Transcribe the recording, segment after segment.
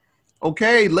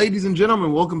Okay, ladies and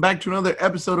gentlemen, welcome back to another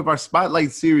episode of our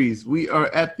Spotlight series. We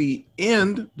are at the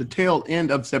tail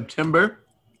end of September,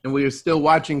 and we are still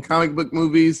watching comic book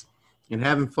movies and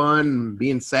having fun and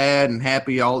being sad and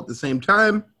happy all at the same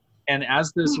time. And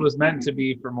as this was meant to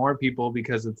be for more people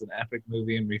because it's an epic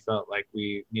movie and we felt like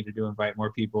we needed to invite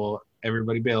more people,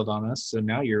 everybody bailed on us. So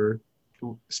now you're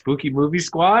Spooky Movie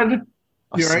Squad.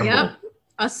 You're right. Yep,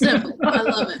 assemble. I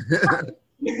love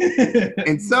it.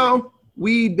 And so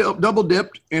we double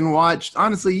dipped and watched.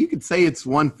 Honestly, you could say it's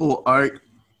one full arc.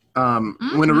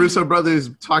 When the Russo brothers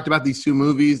talked about these two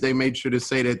movies, they made sure to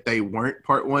say that they weren't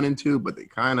part 1 and 2, but they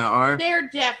kind of are. They're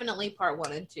definitely part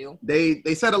 1 and 2.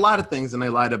 They said a lot of things and they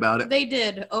lied about it. They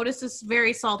did. Otis is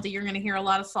very salty. You're going to hear a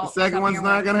lot of salt. The second one's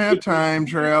not going to have time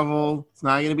travel. It's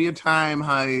not going to be a time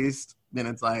heist. Then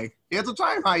it's like, it's a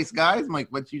time heist, guys. I'm like,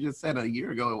 but you just said a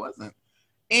year ago it wasn't.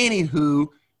 Anywho,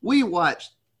 we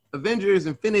watched Avengers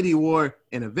Infinity War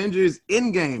and Avengers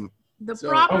Endgame. The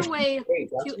proper way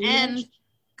to end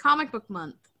Comic Book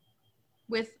Month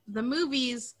with the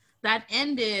movies that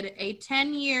ended a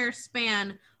 10-year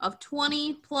span of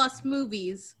 20 plus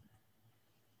movies,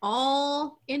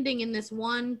 all ending in this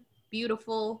one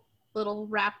beautiful little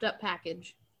wrapped up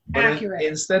package. Accurate.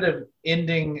 Instead of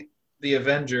ending the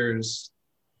Avengers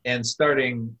and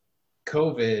starting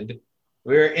COVID,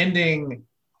 we're ending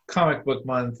Comic Book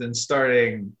Month and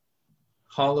starting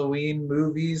Halloween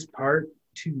movies part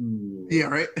 2. Yeah,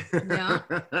 right?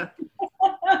 Yeah.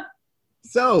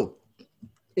 So,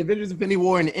 Avengers Infinity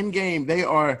War and Endgame, they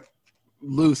are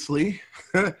loosely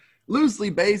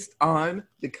based on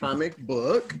the comic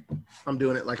book. I'm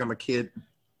doing it like I'm a kid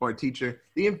or a teacher.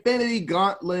 The Infinity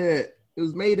Gauntlet. It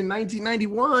was made in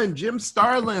 1991. Jim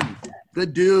Starlin,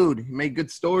 good dude. He made good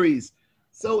stories.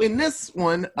 So in this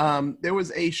one, there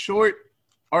was a short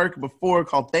arc before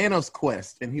called Thanos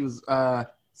Quest, and he was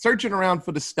searching around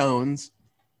for the stones.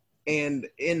 And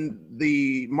in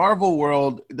the Marvel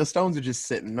world, the stones are just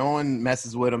sitting. No one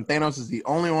messes with them. Thanos is the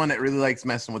only one that really likes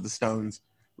messing with the stones.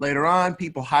 Later on,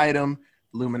 people hide them.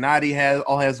 Illuminati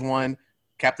has one.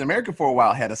 Captain America for a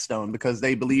while had a stone because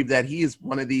they believe that he is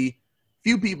one of the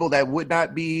few people that would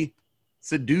not be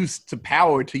seduced to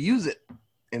power to use it.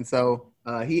 And so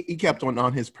he kept one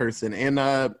on his person. And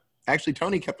actually,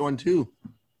 Tony kept one too.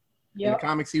 Yep. In the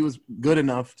comics, he was good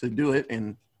enough to do it.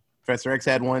 And Professor X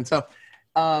had one. So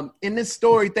in this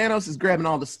story, Thanos is grabbing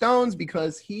all the stones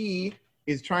because he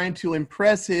is trying to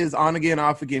impress his on-again,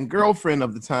 off-again girlfriend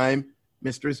of the time,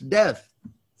 Mistress Death.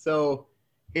 So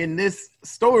in this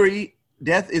story,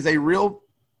 Death is a real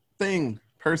thing,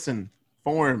 person,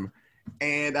 form.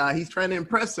 And he's trying to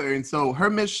impress her. And so her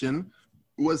mission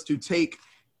was to take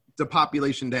the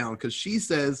population down because she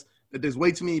says that there's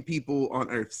way too many people on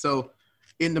Earth. So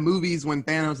in the movies, when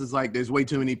Thanos is like, there's way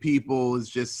too many people, it's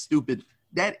just stupid.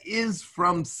 That is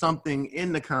from something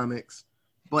in the comics,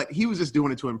 but he was just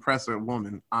doing it to impress a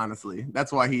woman, honestly.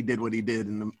 That's why he did what he did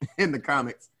in the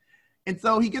comics. And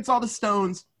so he gets all the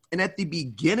stones, and at the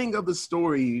beginning of the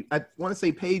story, I want to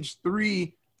say page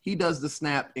 3, he does the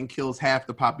snap and kills half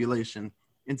the population.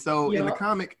 And so in the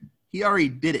comic, he already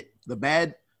did it.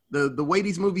 The way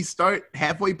these movies start,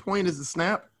 halfway point is the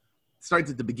snap,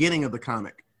 starts at the beginning of the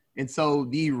comic. And so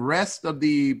the rest of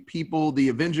the people, the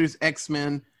Avengers,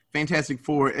 X-Men, Fantastic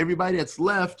Four, everybody that's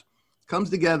left comes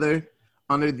together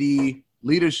under the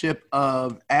leadership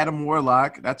of Adam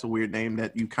Warlock. That's a weird name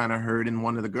that you kind of heard in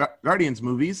one of the Guardians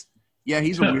movies. Yeah,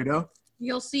 he's a weirdo.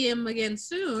 You'll see him again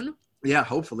soon. Yeah,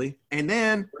 hopefully. And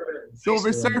then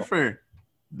Silver Surfer.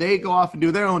 They go off and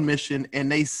do their own mission, and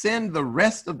they send the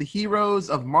rest of the heroes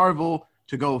of Marvel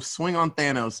to go swing on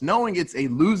Thanos, knowing it's a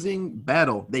losing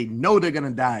battle. They know they're going to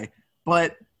die,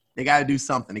 but they got to do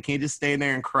something. They can't just stand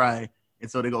there and cry.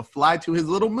 And so they go fly to his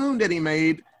little moon that he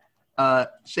made,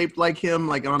 shaped like him,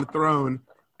 like on a throne,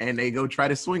 and they go try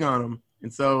to swing on him.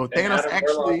 And so Thanos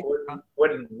actually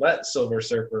wouldn't let Silver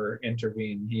Surfer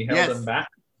intervene. He held him back.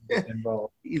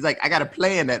 Involved. He's like, I got a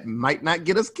plan that might not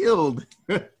get us killed.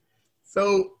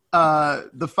 So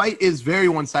the fight is very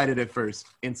one-sided at first.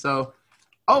 And so,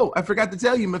 I forgot to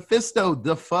tell you, Mephisto,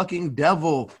 the fucking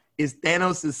devil, is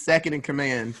Thanos' second in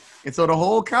command. And so the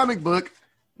whole comic book,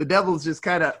 the devil's just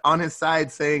kind of on his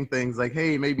side saying things like,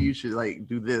 hey, maybe you should like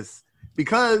do this.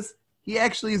 Because he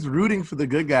actually is rooting for the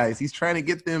good guys. He's trying to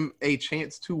get them a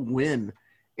chance to win.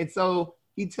 And so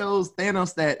he tells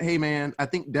Thanos that, hey, man, I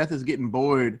think Death is getting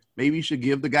bored. Maybe you should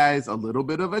give the guys a little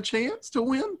bit of a chance to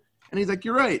win. And he's like,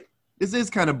 you're right. This is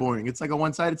kind of boring. It's like a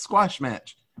one-sided squash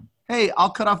match. Hey, I'll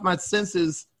cut off my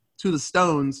senses to the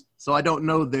stones so I don't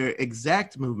know their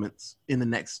exact movements in the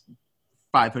next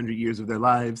 500 years of their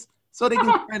lives. So they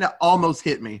can kind of almost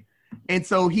hit me. And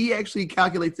so he actually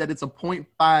calculates that it's a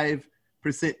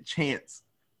 0.5% chance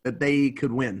that they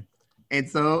could win. And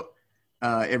so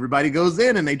everybody goes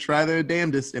in and they try their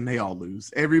damnedest and they all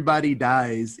lose. Everybody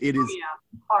dies. It is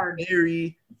hard.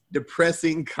 Very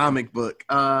depressing comic book.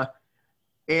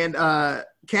 And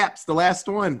Cap's the last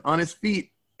one on his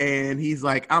feet. And he's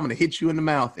like, I'm going to hit you in the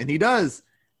mouth. And he does.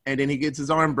 And then he gets his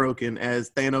arm broken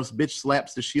as Thanos bitch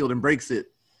slaps the shield and breaks it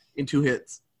in 2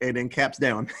 hits. And then Cap's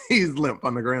down. He's limp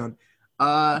on the ground.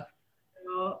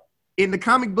 In the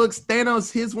comic books,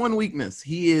 Thanos, his one weakness,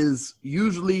 he is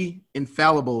usually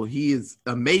infallible. He is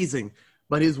amazing.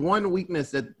 But his one weakness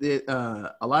that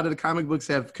a lot of the comic books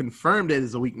have confirmed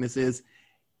as a weakness is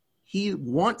he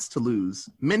wants to lose.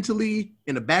 Mentally,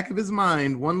 in the back of his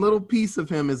mind, one little piece of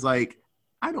him is like,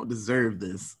 I don't deserve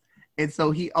this. And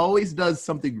so he always does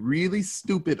something really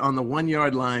stupid on the 1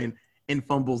 yard line and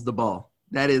fumbles the ball.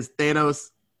 That is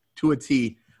Thanos to a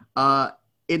T.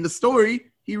 In the story,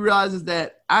 he realizes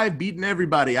that I've beaten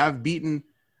everybody. I've beaten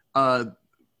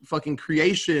fucking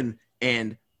creation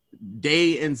and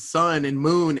day and sun and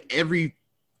moon. Every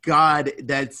god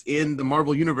that's in the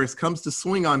Marvel universe comes to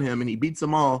swing on him and he beats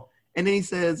them all. And then he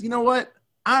says, you know what?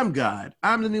 I'm God.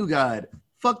 I'm the new God.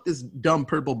 Fuck this dumb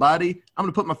purple body. I'm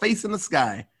going to put my face in the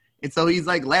sky. And so he's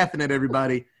like laughing at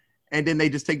everybody. And then they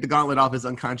just take the gauntlet off his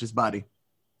unconscious body.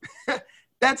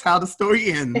 That's how the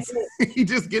story ends. He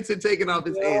just gets it taken off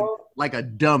his head like a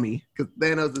dummy because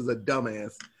Thanos is a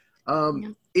dumbass.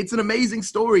 It's an amazing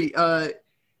story.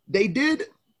 They did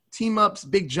team ups,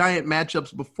 big giant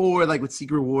matchups before, like with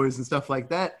Secret Wars and stuff like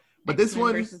that. But X-Men this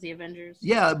one versus the Avengers.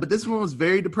 Yeah, but this one was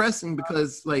very depressing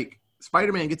because like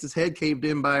Spider-Man gets his head caved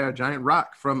in by a giant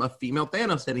rock from a female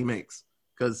Thanos that he makes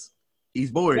because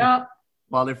he's bored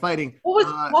while they're fighting. What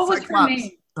was her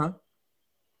name? Huh?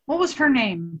 What was her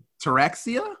name?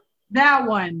 Taraxia? That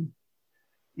one.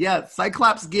 Yeah,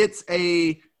 Cyclops gets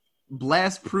a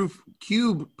blast-proof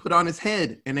cube put on his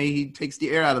head, and he takes the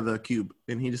air out of the cube,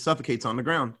 and he just suffocates on the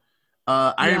ground.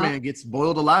 Iron Man gets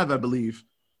boiled alive, I believe.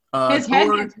 His head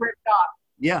gets ripped off.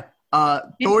 Yeah.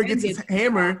 Thor gets his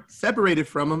hammer separated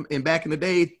from him, and back in the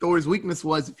day, Thor's weakness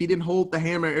was if he didn't hold the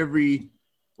hammer every,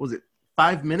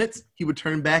 5 minutes, he would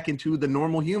turn back into the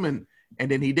normal human, and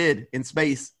then he did in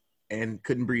space and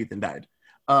couldn't breathe and died.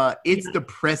 It's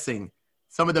depressing.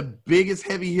 Some of the biggest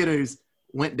heavy hitters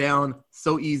went down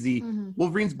so easy. Mm-hmm.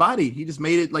 Wolverine's body, he just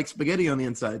made it like spaghetti on the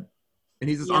inside. And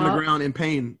he's just on the ground in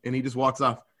pain, and he just walks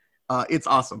off. It's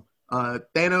awesome.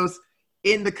 Thanos,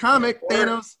 in the comic,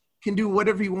 Thanos can do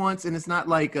whatever he wants, and it's not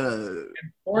like a...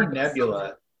 Or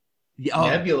Nebula.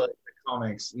 Nebula in the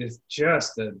comics is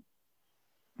just a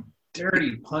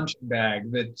dirty punching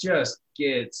bag that just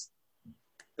gets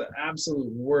the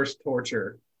absolute worst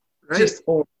torture. Right? Just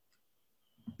horrible.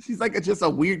 She's like just a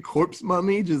weird corpse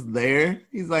mummy just there.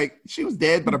 He's like, she was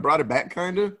dead, but I brought her back,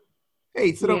 kind of.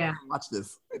 Hey, sit over and watch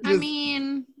this. I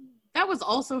mean, that was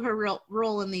also her real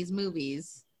role in these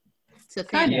movies.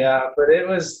 Yeah, but it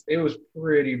was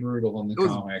pretty brutal in the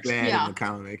comics. Bad in the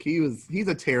comic. He's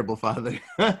a terrible father.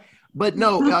 But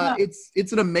no,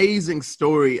 it's an amazing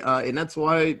story, and that's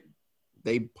why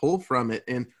they pull from it.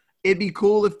 And it'd be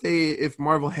cool if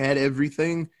Marvel had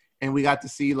everything, and we got to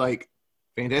see like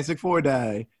Fantastic Four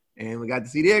die, and we got to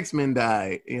see the X-Men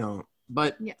die,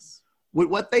 But with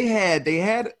what they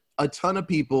had a ton of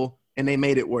people, and they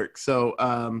made it work. So,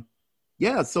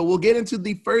 so we'll get into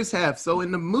the first half. So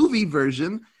in the movie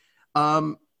version,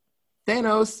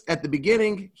 Thanos, at the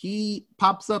beginning, he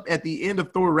pops up at the end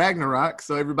of Thor Ragnarok.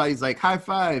 So everybody's like, high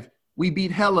five. We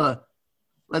beat Hela.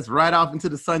 Let's ride off into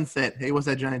the sunset. Hey, what's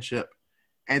that giant ship?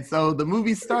 And so the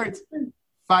movie starts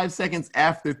 5 seconds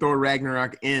after Thor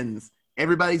Ragnarok ends.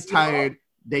 Everybody's tired.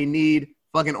 They need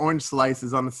fucking orange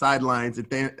slices on the sidelines. And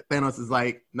Thanos is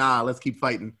like, nah, let's keep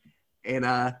fighting. And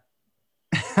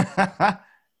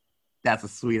that's a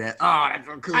sweet ass. Oh, that's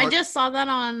so cool. I just saw that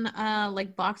on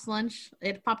like Box Lunch.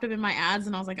 It popped up in my ads,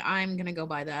 and I was like, I'm gonna go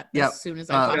buy that as soon as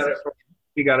I possibly.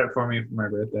 You got it for me for my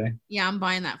birthday. Yeah, I'm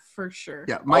buying that for sure.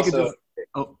 Yeah, Micah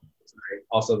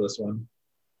also this one.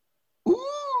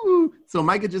 Ooh, so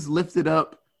Micah just lifted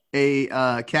up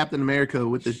a Captain America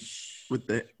with the.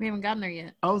 We haven't gotten there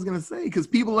yet. I was gonna say because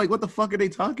people are like, what the fuck are they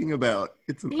talking about?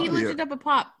 It's an He lifted up a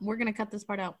pop. We're gonna cut this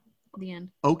part out. The end.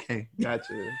 Okay,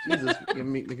 gotcha. Jesus, let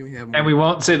me have more. And we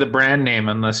won't say the brand name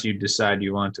unless you decide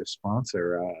you want to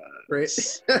sponsor us. Right.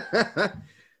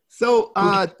 So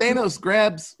Thanos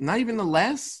grabs not even the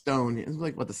last stone. It's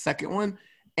like the second one,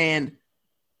 and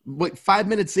 5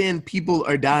 minutes in, people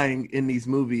are dying in these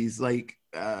movies. Like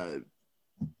the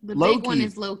Loki. Big one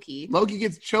is Loki. Loki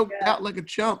gets choked out like a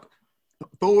chump.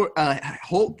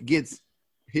 Hulk gets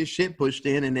his shit pushed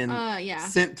in and then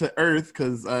sent to Earth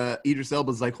because Idris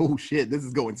Elba's like, oh shit, this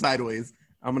is going sideways.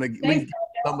 I'm gonna leave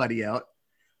somebody out.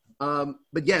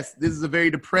 But yes, this is a very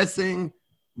depressing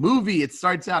movie. It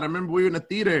starts out. I remember we were in a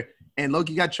theater and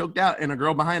Loki got choked out, and a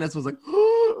girl behind us was like,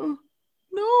 oh,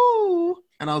 no.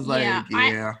 And I was like,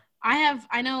 yeah.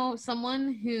 I know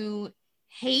someone who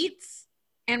hates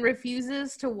and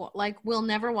refuses to will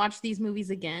never watch these movies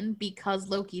again because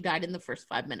Loki died in the first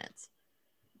 5 minutes.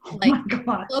 Like, oh my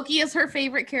God. Loki is her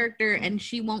favorite character and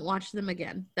she won't watch them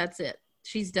again. That's it.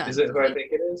 She's done. Is it who I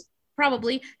think it is?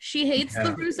 Probably. She hates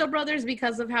the Russo brothers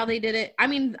because of how they did it. I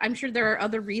mean, I'm sure there are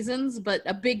other reasons, but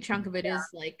a big chunk of it is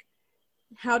like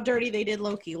how dirty they did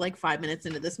Loki like 5 minutes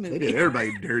into this movie. They did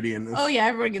everybody dirty in this. Oh yeah,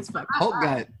 everyone gets fucked.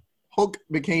 Hulk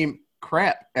became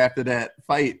crap after that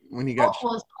fight when he got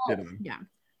shit on.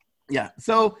 Yeah.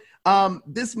 So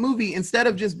this movie, instead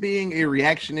of just being a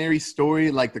reactionary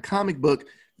story like the comic book,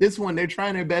 this one they're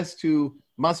trying their best to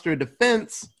muster a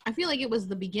defense. I feel like it was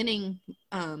the beginning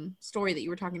story that you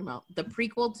were talking about, the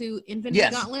prequel to Infinity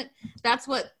Gauntlet. That's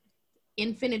what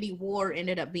Infinity War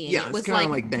ended up being. Yeah, it was kind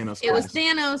of like Thanos. It was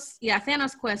Thanos. Yeah,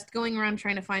 Thanos quest going around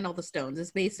trying to find all the stones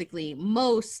is basically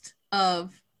most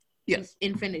of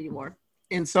Infinity War.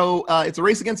 And so it's a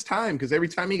race against time because every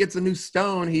time he gets a new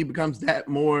stone, he becomes that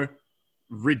more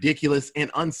ridiculous and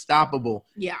unstoppable.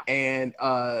 Yeah. And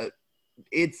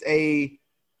it's a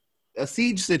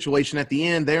siege situation at the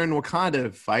end. They're in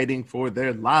Wakanda fighting for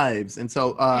their lives. And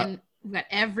so and we've got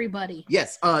everybody.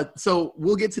 Yes. So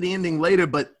we'll get to the ending later,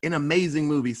 but an amazing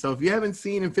movie. So if you haven't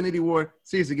seen Infinity War,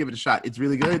 seriously give it a shot. It's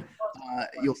really good.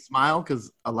 You'll smile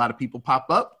because a lot of people pop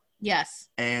up. Yes.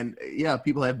 And yeah,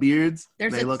 people have beards.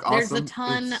 They look awesome. There's a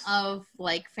ton of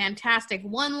like fantastic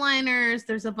one-liners.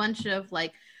 There's a bunch of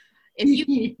like, if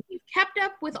you've kept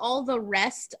up with all the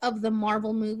rest of the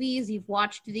Marvel movies, you've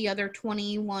watched the other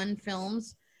 21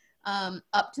 films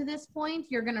up to this point,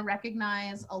 you're going to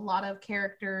recognize a lot of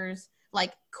characters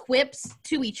like quips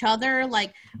to each other,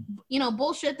 like, you know,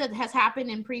 bullshit that has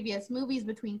happened in previous movies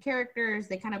between characters.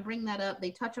 They kind of bring that up. They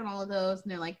touch on all of those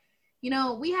and they're like, you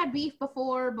know, we had beef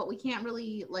before, but we can't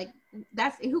really like,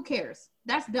 that's, who cares?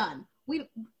 That's done.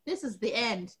 This is the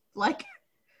end. Like,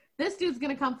 this dude's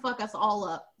gonna come fuck us all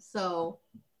up. So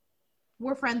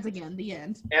we're friends again. The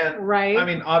end. And right. I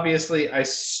mean, obviously, I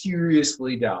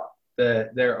seriously doubt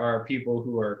that there are people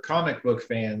who are comic book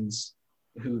fans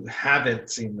who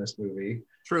haven't seen this movie.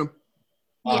 True.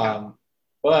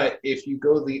 But if you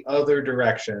go the other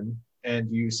direction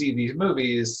and you see these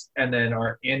movies and then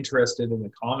are interested in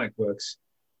the comic books,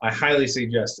 I highly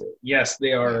suggest it. Yes,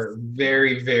 they are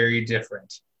very, very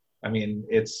different. I mean,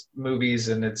 it's movies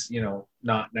and it's, you know,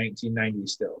 not 1990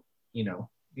 still, you know,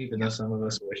 even though some of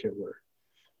us wish it were,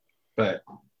 but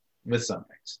with some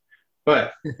things.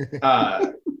 But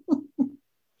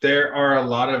there are a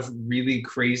lot of really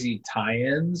crazy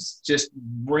tie-ins, just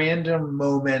random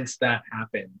moments that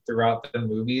happen throughout the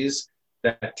movies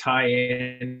that tie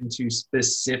into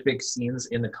specific scenes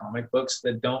in the comic books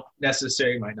that don't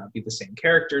necessarily, might not be the same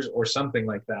characters or something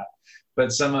like that.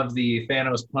 But some of the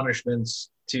Thanos punishments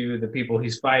to the people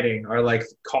he's fighting are like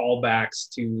callbacks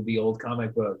to the old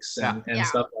comic books and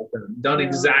stuff like that. Done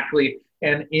exactly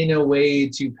and in a way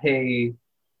to pay,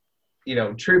 you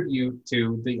know, tribute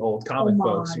to the old comic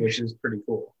books, which is pretty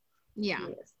cool. Yeah.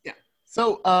 Yeah.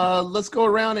 So let's go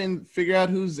around and figure out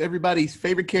who's everybody's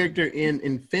favorite character in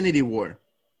Infinity War.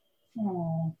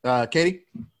 Katie?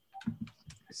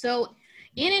 So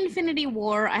in Infinity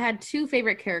War, I had two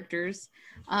favorite characters.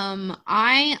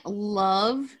 I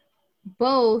love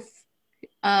both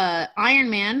Iron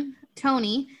Man,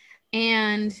 Tony,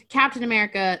 and Captain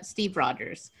America, Steve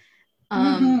Rogers.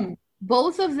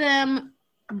 Both of them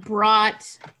brought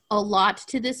a lot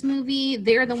to this movie.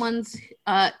 They're the ones,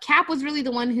 Cap was really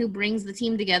the one who brings the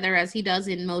team together as he does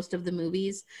in most of the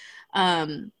movies.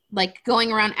 Like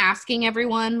going around asking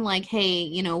everyone like, hey,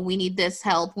 you know, we need this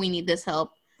help.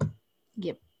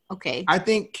 Yep. Okay. I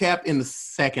think Cap in the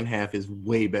second half is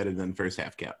way better than first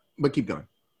half Cap, but keep going.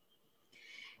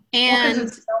 And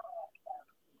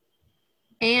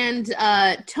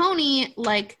Tony,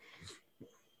 like,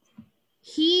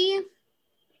 he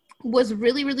was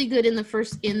really, really good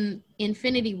in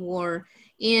Infinity War,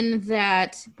 in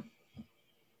that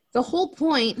the whole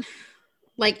point,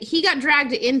 like, he got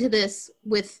dragged into this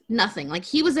with nothing. Like,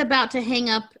 he was about to hang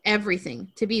up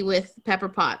everything to be with Pepper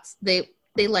Potts. They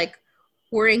like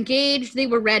were engaged. They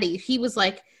were ready. He was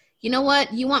like, you know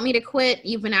what? You want me to quit?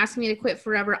 You've been asking me to quit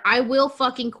forever. I will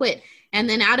fucking quit. And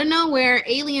then out of nowhere,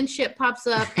 alien ship pops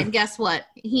up, and guess what?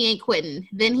 He ain't quitting.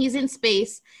 Then he's in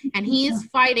space, and he's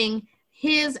fighting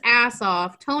his ass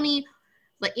off. Tony,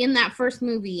 like in that first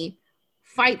movie,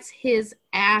 fights his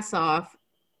ass off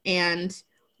and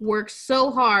works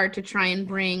so hard to try and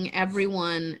bring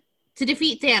everyone to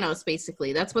defeat Thanos,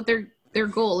 basically. That's what their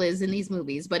goal is in these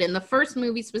movies. But in the first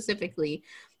movie specifically,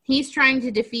 he's trying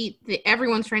to defeat,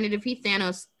 everyone's trying to defeat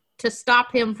Thanos to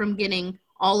stop him from getting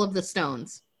all of the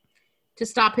stones, to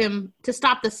stop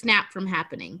the snap from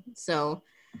happening. So,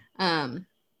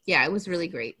 yeah, it was really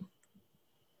great.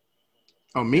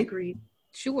 Oh, me? Agreed.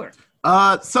 Sure.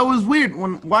 So it was weird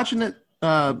when watching it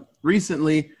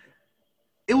recently.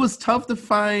 It was tough to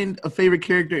find a favorite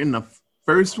character in the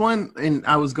first one, and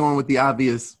I was going with the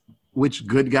obvious, which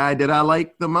good guy did I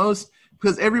like the most?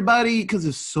 Because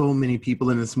there's so many people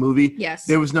in this movie. Yes.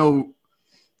 There was no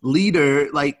leader.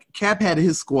 Like, Cap had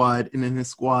his squad, and then his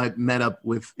squad met up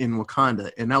in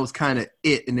Wakanda, and that was kind of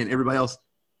it. And then everybody else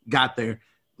got there.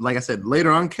 Like I said,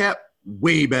 later on, Cap,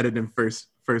 way better than first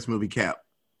movie Cap.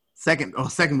 Second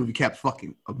movie Cap's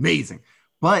fucking amazing.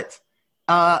 But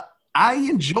I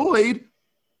enjoyed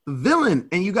the villain.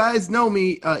 And you guys know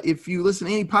me, if you listen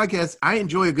to any podcast, I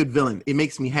enjoy a good villain. It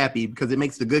makes me happy because it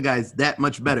makes the good guys that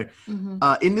much better.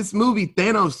 Mm-hmm. In this movie,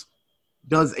 Thanos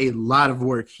does a lot of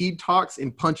work. He talks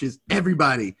and punches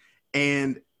everybody.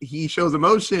 And he shows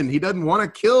emotion. He doesn't want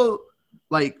to kill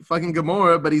like fucking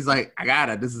Gamora, but he's like, I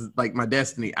gotta, this is like my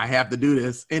destiny. I have to do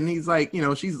this. And he's like,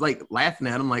 she's like laughing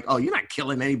at him like, oh, you're not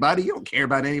killing anybody. You don't care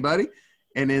about anybody.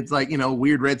 And it's like,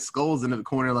 weird Red Skull's in the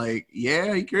corner like,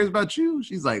 yeah, he cares about you.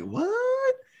 She's like,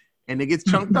 what? And it gets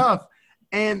chunked off.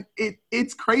 And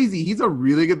it's crazy. He's a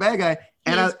really good bad guy.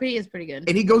 He is pretty good.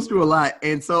 And he goes through a lot.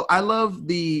 And so I love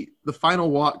the final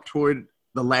walk toward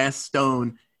the last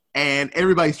stone. And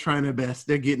everybody's trying their best.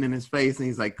 They're getting in his face. And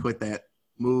he's like, quit that.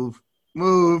 Move.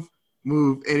 And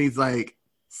he's like,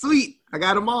 sweet, I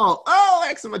got them all. Oh,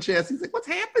 X in my chest. He's like, what's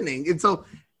happening? And so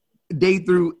they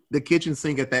threw the kitchen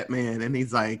sink at that man, and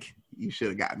he's like, you should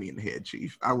have got me in the head,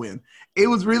 Chief. I win. It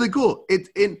was really cool. It's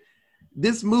in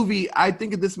this movie. I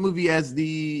think of this movie as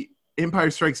the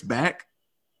Empire Strikes Back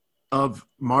of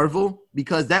Marvel,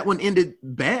 because that one ended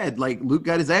bad. Like, Luke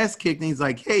got his ass kicked, and he's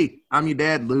like, hey, I'm your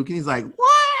dad, Luke. And he's like,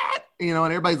 what? And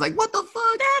everybody's like, what the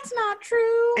fuck? That's not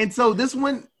true. And so this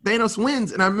one, Thanos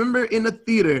wins. And I remember in the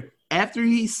theater, after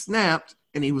he snapped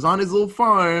and he was on his little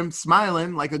farm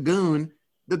smiling like a goon,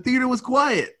 the theater was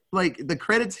quiet. Like, the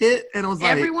credits hit, and it was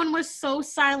like... Everyone was so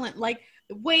silent. Like,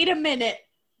 wait a minute.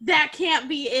 That can't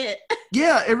be it.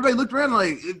 Yeah, everybody looked around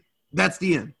like, that's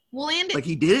the end. Well, and... Like,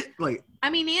 he did it? Like...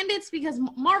 I mean, and it's because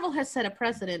Marvel has set a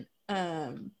precedent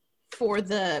for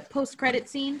the post-credit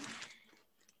scene.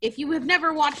 If you have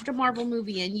never watched a Marvel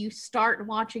movie and you start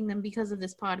watching them because of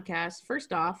this podcast,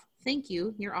 first off, thank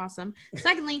you. You're awesome.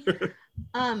 Secondly,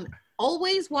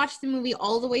 always watch the movie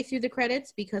all the way through the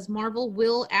credits, because Marvel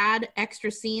will add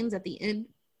extra scenes at the end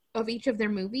of each of their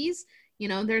movies.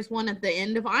 There's one at the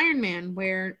end of Iron Man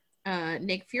where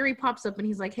Nick Fury pops up and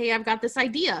he's like, hey, I've got this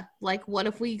idea. Like, what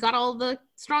if we got all the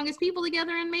strongest people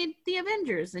together and made the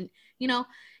Avengers? And,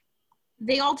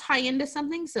 they all tie into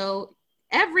something. So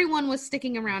everyone was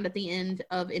sticking around at the end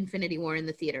of Infinity War in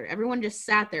the theater. Everyone just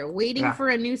sat there waiting for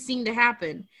a new scene to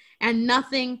happen, and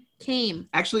nothing came.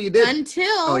 Actually, it did.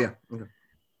 Until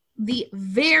the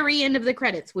very end of the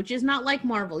credits, which is not like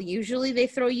Marvel. Usually they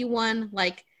throw you one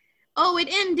like, oh, it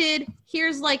ended.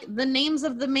 Here's like the names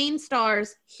of the main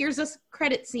stars. Here's a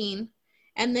credit scene.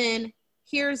 And then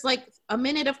here's like a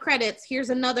minute of credits. Here's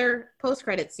another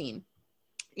post-credit scene.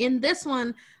 In this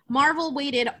one, Marvel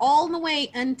waited all the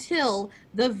way until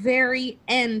the very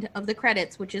end of the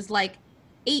credits, which is like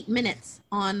 8 minutes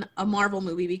on a Marvel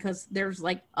movie because there's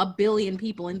like a billion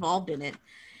people involved in it.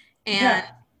 And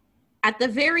at the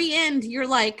very end, you're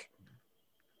like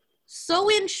so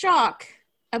in shock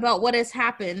about what has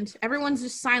happened. Everyone's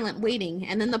just silent waiting.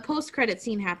 And then the post-credit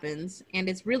scene happens, and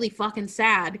it's really fucking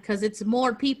sad because it's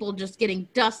more people just getting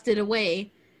dusted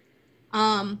away.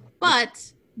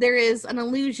 But there is an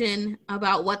illusion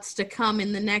about what's to come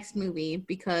in the next movie,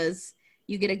 because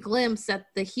you get a glimpse at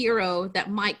the hero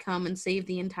that might come and save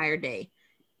the entire day.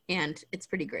 And it's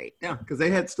pretty great. Yeah, because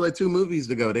they still had 2 movies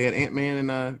to go. They had Ant-Man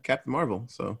and Captain Marvel.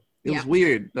 So it was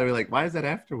weird. They were like, why is that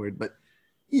afterward? But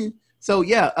yeah. So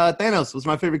yeah, Thanos was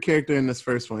my favorite character in this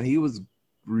first one. He was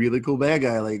really cool bad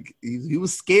guy. Like, he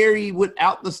was scary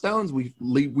without the stones. We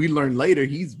learned later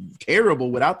he's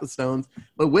terrible without the stones,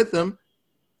 but with them,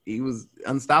 he was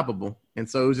unstoppable. And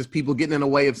so it was just people getting in the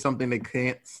way of something they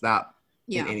can't stop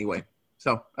in any way.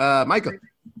 So, Micah.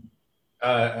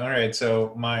 All right.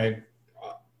 So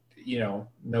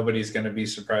nobody's going to be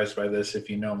surprised by this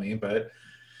if you know me, but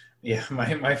yeah,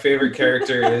 my favorite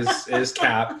character is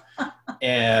Cap.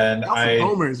 And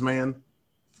homers, man.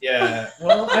 Yeah.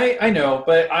 Well, I know,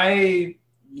 but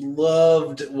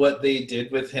loved what they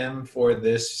did with him for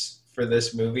this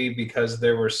movie, because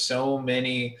there were so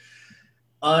many.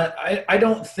 I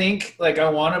don't think, like, I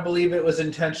want to believe it was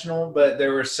intentional, but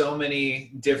there were so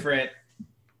many different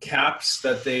Caps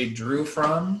that they drew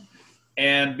from,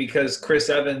 and because Chris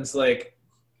Evans, like,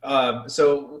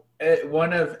 so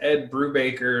one of Ed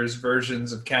Brubaker's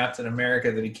versions of Captain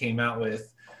America that he came out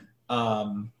with,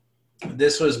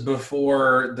 this was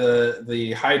before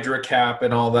the Hydra Cap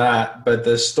and all that, but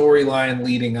the storyline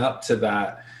leading up to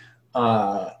that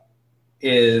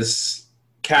is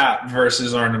Cap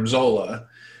versus Arnim Zola.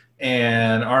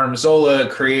 And Arnim Zola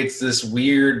creates this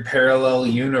weird parallel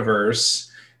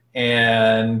universe,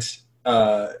 and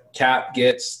Cap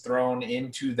gets thrown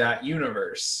into that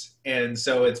universe. And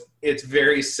so it's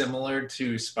very similar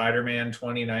to Spider-Man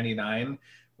 2099,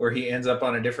 where he ends up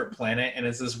on a different planet, and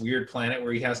it's this weird planet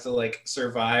where he has to, like,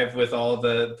 survive with all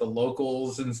the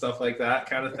locals and stuff like that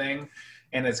kind of thing.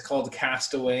 And it's called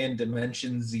Castaway in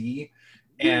Dimension Z.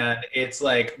 And it's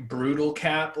like brutal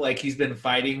Cap, like he's been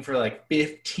fighting for like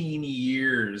 15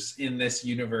 years in this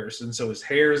universe. And so his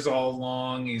hair's all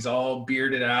long, he's all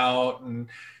bearded out, and,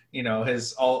 you know,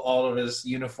 his all of his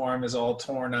uniform is all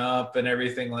torn up and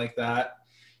everything like that.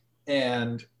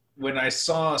 And when I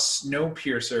saw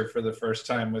Snowpiercer for the first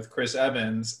time with Chris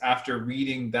Evans, after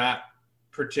reading that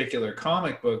particular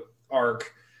comic book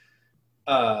arc,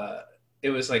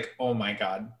 it was like, oh my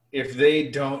God, if they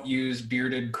don't use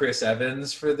bearded Chris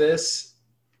Evans for this,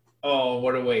 oh,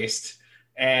 what a waste.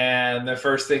 And the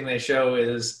first thing they show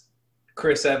is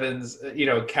Chris Evans, you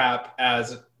know, Cap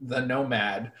as the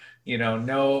Nomad, you know,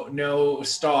 no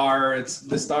star.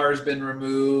 The star's been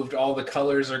removed. All the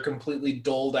colors are completely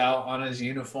doled out on his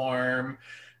uniform.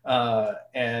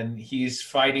 And he's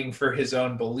fighting for his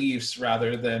own beliefs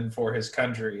rather than for his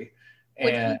country.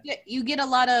 And you get a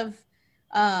lot of,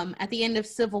 at the end of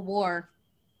Civil War,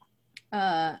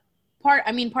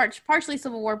 partially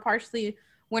Civil War, partially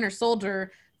Winter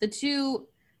Soldier.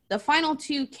 The final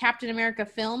two Captain America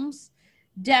films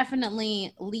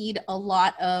definitely lead a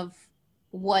lot of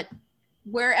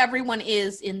where everyone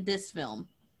is in this film.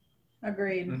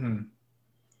 Agreed. Mm-hmm.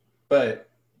 But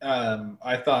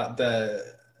I thought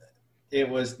that it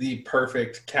was the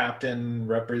perfect Captain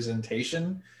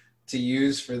representation to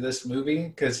use for this movie,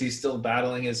 because he's still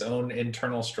battling his own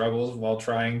internal struggles while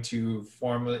trying to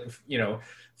form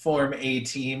a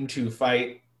team to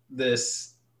fight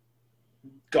this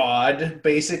god,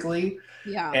 basically.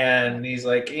 Yeah. And he's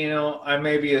like, you know, I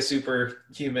may be a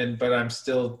superhuman, but I'm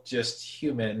still just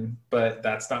human, but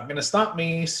that's not going to stop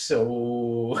me.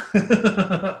 So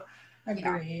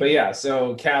Agreed. But yeah,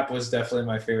 so Cap was definitely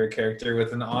my favorite character,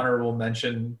 with an honorable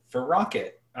mention for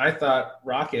Rocket. I thought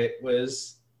Rocket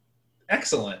was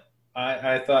excellent.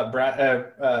 I thought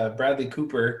Bradley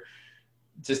Cooper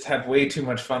just had way too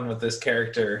much fun with this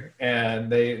character,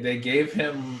 and they gave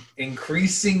him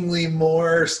increasingly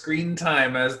more screen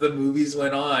time as the movies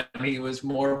went on. He was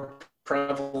more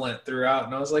prevalent throughout,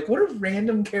 and I was like, what a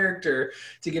random character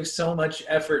to give so much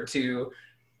effort to,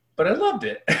 but I loved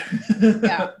it.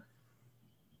 Yeah.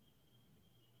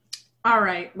 All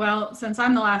right. Well, since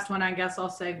I'm the last one, I guess I'll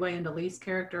segue into least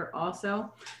character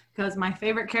also, because my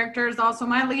favorite character is also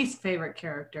my least favorite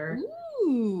character.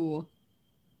 Ooh.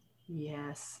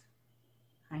 Yes.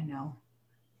 I know.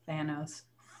 Thanos.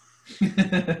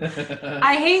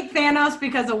 I hate Thanos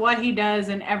because of what he does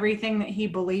and everything that he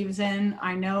believes in.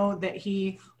 I know that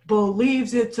he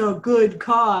believes it's a good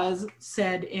cause,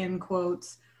 said in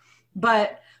quotes.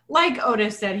 But like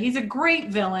Otis said, he's a great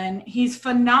villain. He's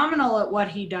phenomenal at what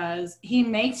he does. He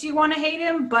makes you want to hate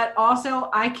him, but also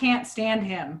I can't stand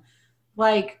him.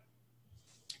 Like,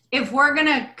 if we're going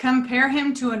to compare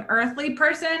him to an earthly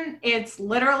person, it's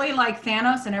literally like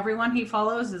Thanos, and everyone he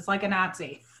follows is like a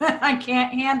Nazi. I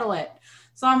can't handle it.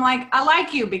 So I'm like, I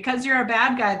like you because you're a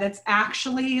bad guy that's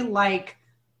actually like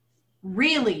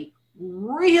really,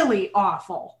 really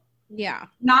awful. Yeah.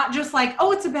 Not just like,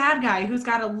 oh, it's a bad guy who's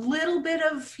got a little bit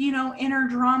of, inner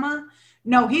drama.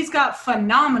 No, he's got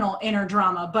phenomenal inner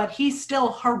drama, but he's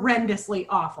still horrendously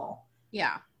awful.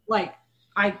 Yeah. Like,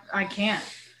 I can't.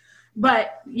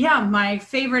 But yeah, my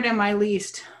favorite and my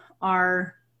least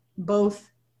are both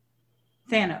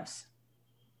Thanos,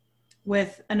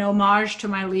 with an homage to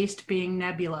my least being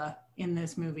Nebula in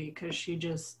this movie, because she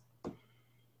just,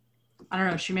 I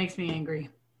don't know, she makes me angry.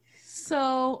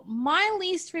 So my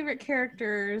least favorite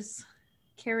characters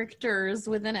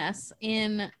with an S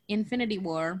in Infinity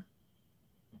War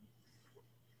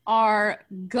are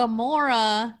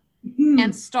Gamora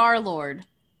and Star-Lord,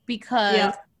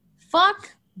 because fuck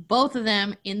both of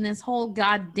them in this whole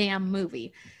goddamn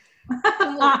movie.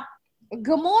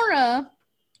 Gamora,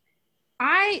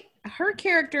 her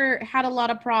character had a lot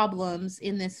of problems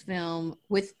in this film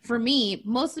for me,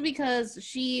 mostly because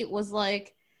she was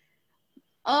like,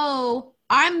 oh,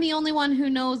 I'm the only one who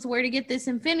knows where to get this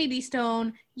Infinity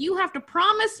Stone. You have to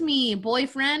promise me,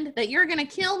 boyfriend, that you're going to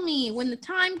kill me when the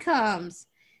time comes.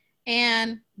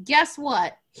 And guess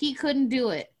what? He couldn't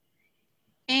do it.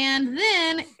 And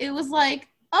then it was like,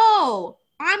 oh,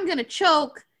 I'm going to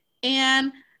choke.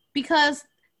 And because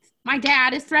my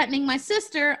dad is threatening my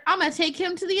sister, I'm going to take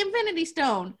him to the Infinity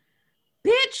Stone.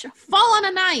 Bitch, fall on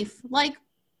a knife. Like,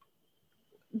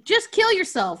 just kill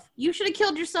yourself. You should have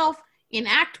killed yourself in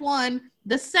Act 1.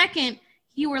 The second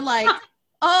you were like,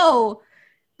 oh,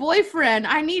 boyfriend,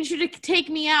 I need you to take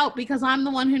me out because I'm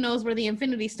the one who knows where the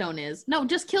Infinity Stone is. No,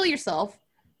 just kill yourself.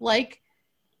 Like,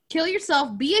 kill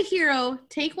yourself. Be a hero.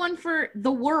 Take one for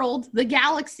the world, the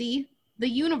galaxy, the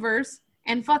universe,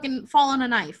 and fucking fall on a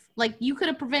knife. Like, you could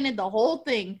have prevented the whole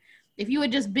thing if you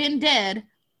had just been dead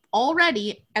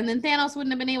already, and then Thanos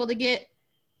wouldn't have been able to get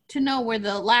to know where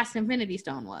the last Infinity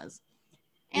Stone was.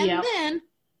 And then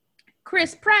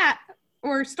Chris Pratt,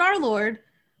 or Star-Lord,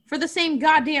 for the same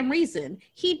goddamn reason.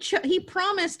 He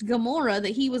promised Gamora that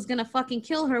he was going to fucking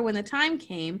kill her when the time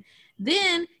came.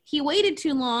 Then he waited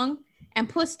too long and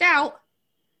pussed out.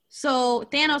 So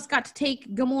Thanos got to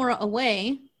take Gamora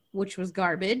away, which was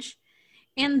garbage.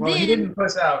 And then he didn't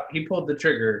puss out. He pulled the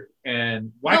trigger.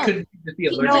 And why couldn't he just be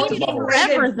allergic to bubbles?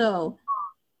 Forever, though.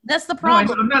 That's the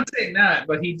problem. No, I'm not saying that,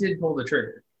 but he did pull the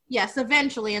trigger. Yes,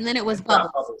 eventually. And then it was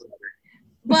bubbles.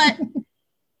 But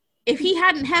if he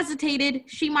hadn't hesitated,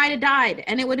 she might have died,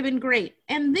 and it would have been great.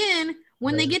 And then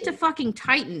when they get to fucking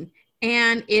Titan,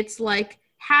 and it's like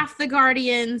half the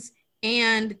Guardians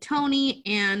and Tony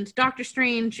and Doctor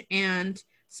Strange and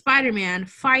Spider-Man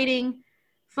fighting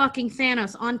fucking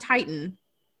Thanos on Titan,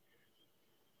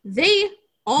 they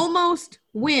almost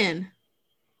win.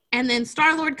 And then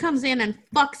Star-Lord comes in and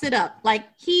fucks it up. Like,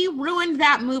 he ruined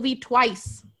that movie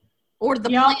twice. Or the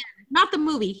plan. Not the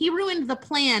movie. He ruined the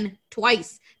plan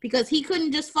twice because he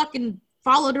couldn't just fucking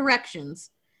follow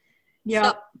directions. Yep.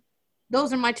 So,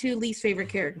 those are my two least favorite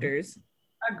characters.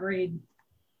 Agreed.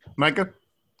 Micah?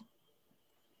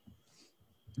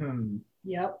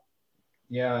 Yep.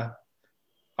 Yeah.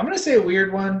 I'm going to say a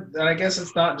weird one, and I guess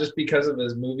it's not just because of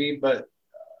his movie, but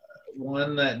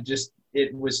one that just,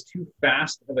 it was too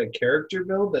fast of a character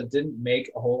build that didn't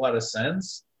make a whole lot of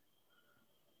sense.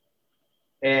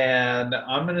 And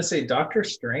I'm going to say Doctor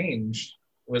Strange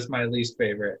was my least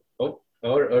favorite.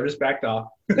 Otis backed off.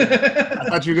 I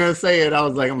thought you were going to say it. I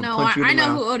was like, I'm going to punch you in the I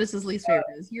know mouth. who Otis's least favorite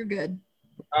is. You're good.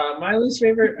 My least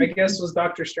favorite, I guess, was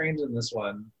Doctor Strange in this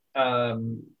one. I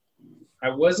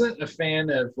wasn't a fan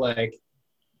of, like,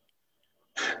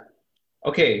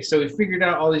 okay, so he figured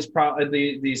out all these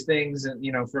things, and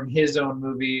you know, from his own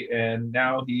movie, and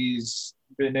now he's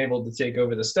been able to take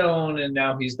over the stone, and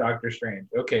now he's Doctor Strange.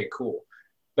 Okay, cool.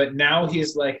 But now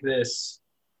he's like this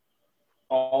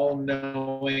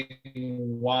all-knowing,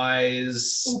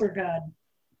 wise, Uber God.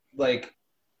 like,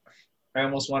 I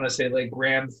almost want to say like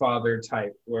grandfather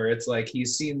type, where it's like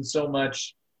he's seen so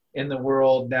much in the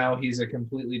world, now he's a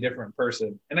completely different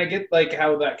person. And I get like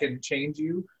how that can change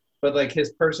you, but like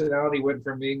his personality went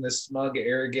from being this smug,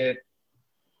 arrogant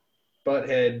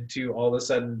butthead to all of a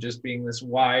sudden just being this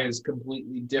wise,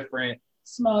 completely different,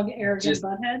 smug, arrogant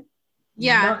butthead.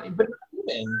 Yeah, but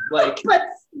not even like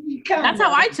that's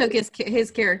how I took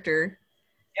his character.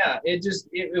 Yeah,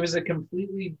 it was a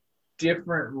completely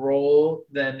different role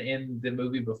than in the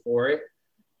movie before it.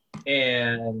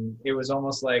 And it was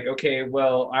almost like, okay,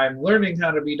 well, I'm learning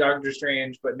how to be Doctor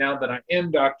Strange, but now that I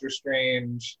am Doctor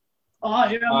Strange,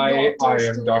 I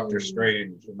am Doctor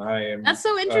Strange, and I am. That's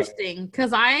so interesting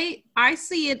because I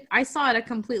saw it a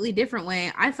completely different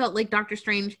way. I felt like Doctor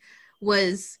Strange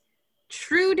was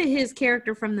true to his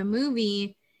character from the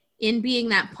movie in being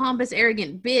that pompous,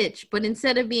 arrogant bitch, but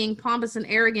instead of being pompous and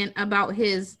arrogant about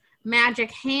his magic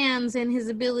hands and his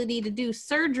ability to do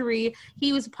surgery,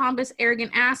 he was a pompous,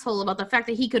 arrogant asshole about the fact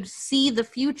that he could see the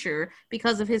future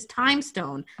because of his time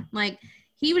stone. Like,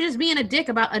 he was just being a dick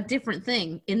about a different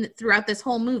thing throughout this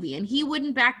whole movie, and he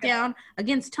wouldn't back down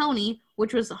against Tony,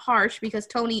 which was harsh because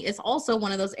Tony is also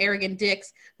one of those arrogant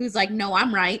dicks who's like, no,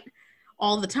 I'm right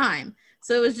all the time.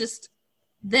 So it was just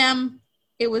them.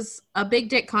 It was a big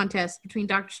dick contest between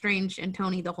Doctor Strange and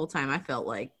Tony the whole time, I felt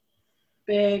like.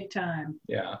 Big time.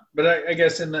 Yeah, but I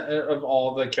guess of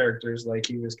all the characters, like,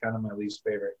 he was kind of my least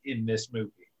favorite in this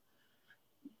movie.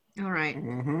 All right.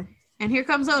 Mm-hmm. And here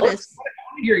comes Otis. I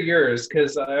want to hear yours,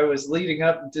 because I was leading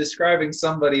up describing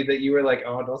somebody that you were like,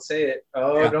 oh, don't say it.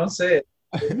 Oh, yeah. Don't say it.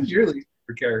 Who's your least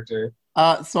favorite character?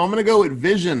 So I'm going to go with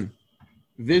Vision.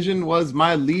 Vision was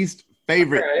my least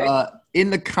favorite. Right. In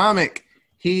the comic,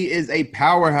 he is a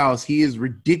powerhouse. He is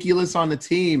ridiculous on the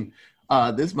team.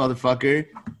 This motherfucker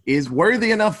is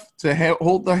worthy enough to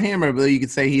hold the hammer, but you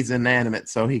could say he's inanimate,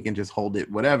 so he can just hold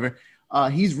it, whatever.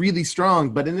 He's really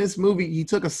strong, but in this movie, he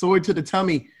took a sword to the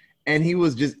tummy, and he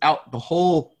was just out the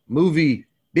whole movie,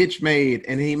 bitch made,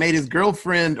 and he made his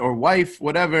girlfriend or wife,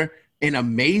 whatever, an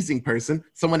amazing person,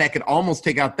 someone that could almost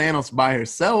take out Thanos by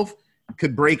herself,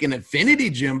 could break an Infinity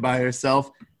Gem by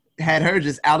herself, had her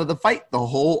just out of the fight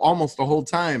almost the whole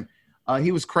time.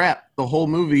 He was crap the whole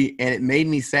movie, and it made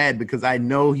me sad because I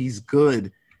know he's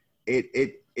good.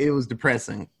 It was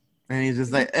depressing, and he's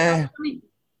just like,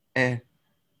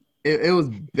 It was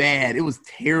bad. It was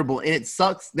terrible, and it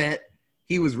sucks that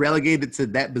he was relegated to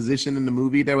that position in the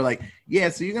movie. They were like, yeah,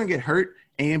 so you're gonna get hurt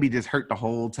and be just hurt the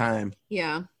whole time.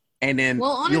 Yeah, and then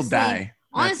you'll die.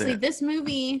 Honestly, this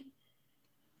movie,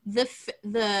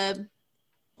 the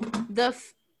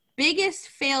biggest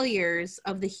failures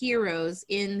of the heroes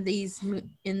in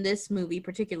this movie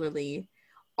particularly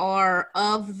are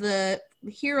of the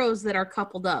heroes that are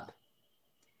coupled up.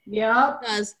 Yeah,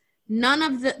 because none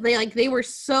of they were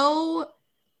so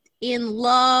in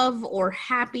love or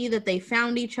happy that they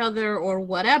found each other or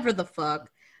whatever the fuck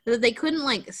that they couldn't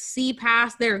like see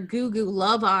past their goo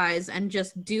love eyes and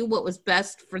just do what was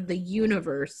best for the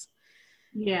universe.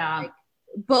 Yeah, like,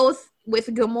 both with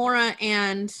Gamora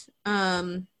and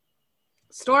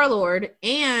Star-Lord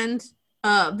and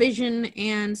Vision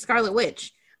and Scarlet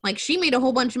Witch. Like, she made a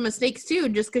whole bunch of mistakes too,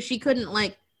 just because she couldn't,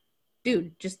 like,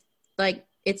 dude, just like,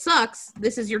 it sucks.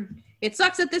 It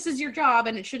sucks that this is your job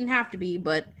and it shouldn't have to be,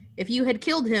 but if you had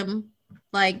killed him,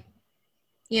 like,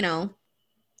 you know,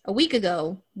 a week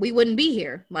ago, we wouldn't be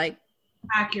here. Like,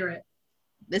 accurate.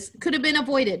 This could have been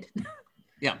avoided.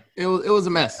 Yeah, it was a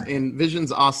mess, and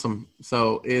Vision's awesome.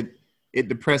 So it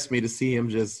depressed me to see him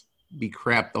just be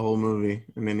crap the whole movie,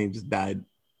 and then he just died.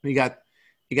 He got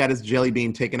his jelly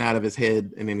bean taken out of his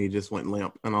head, and then he just went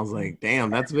limp. And I was like, damn,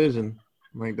 that's Vision.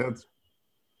 I'm like,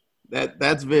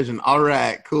 that's Vision. All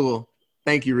right, cool.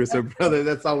 Thank you, Russo brother.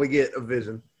 That's all we get of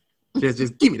Vision.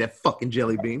 Just give me that fucking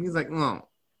jelly bean. He's like, no.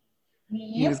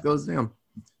 He just goes down.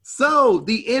 So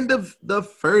the end of the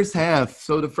first half.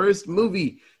 So the first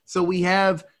movie. So we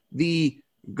have the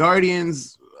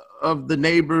Guardians of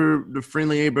the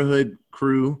friendly neighborhood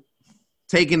crew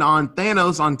taking on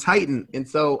Thanos on Titan. And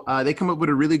so they come up with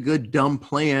a really good dumb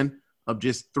plan of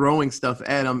just throwing stuff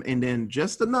at him and then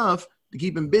just enough to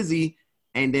keep him busy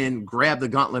and then grab the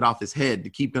gauntlet off his head to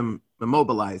keep him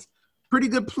immobilized. Pretty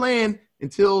good plan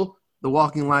until the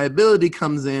walking liability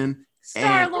comes in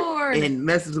Star-Lord and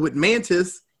messes with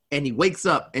Mantis, and he wakes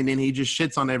up and then he just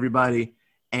shits on everybody,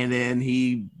 and then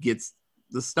he gets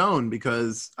the stone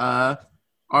because our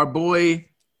boy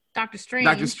Doctor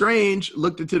Strange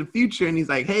looked into the future and he's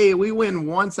like, hey, we win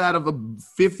once out of a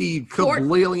 50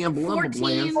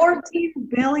 kabillion 14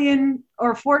 billion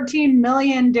or 14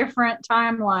 million different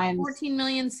timelines.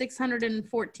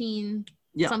 14,614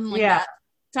 yeah. something like that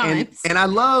times. And I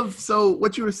love, so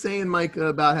what you were saying, Micah,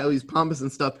 about how he's pompous and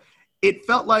stuff, it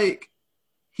felt like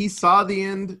he saw the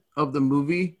end of the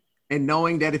movie and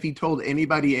knowing that if he told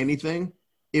anybody anything,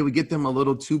 it would get them a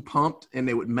little too pumped and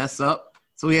they would mess up.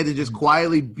 So he had to just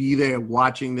quietly be there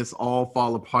watching this all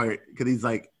fall apart because he's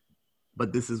like,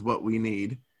 but this is what we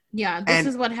need. Yeah, this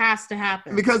is what has to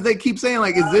happen. Because they keep saying,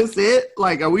 like, is this it?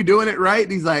 Like, are we doing it right?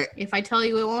 And he's like, if I tell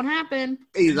you, it won't happen.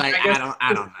 He's like, I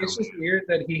don't know. It's just weird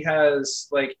that he has,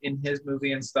 like, in his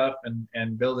movie and stuff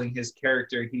and building his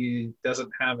character, he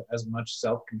doesn't have as much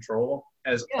self-control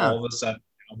as all of a sudden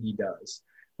now he does.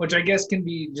 Which I guess can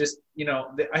be just, you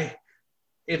know,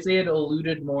 if they had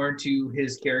alluded more to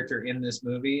his character in this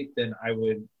movie, then I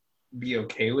would be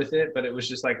okay with it. But it was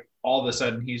just like, all of a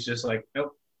sudden, he's just like,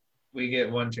 nope. We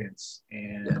get one chance,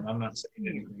 and I'm not saying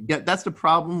anything. Yeah, that's the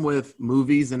problem with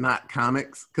movies and not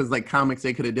comics. Because like comics,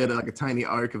 they could have did like a tiny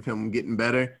arc of him getting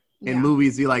better. In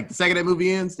movies, you like the second that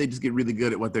movie ends, they just get really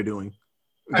good at what they're doing.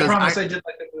 I promise I did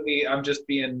like the movie. I'm just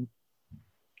being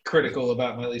critical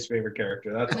about my least favorite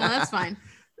character. That's fine.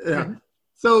 Yeah.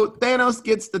 So Thanos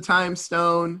gets the time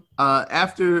stone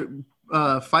after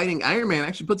fighting Iron Man.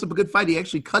 Actually puts up a good fight. He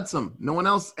actually cuts him. No one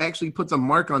else actually puts a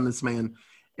mark on this man,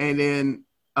 and then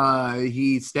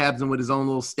he stabs him with his own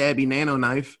little stabby nano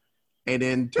knife, and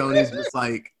then Tony's just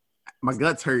like, my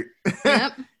guts hurt.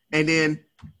 Yep. And then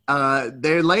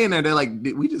they're laying there, they're like,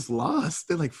 we just lost.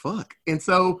 They're like, fuck. And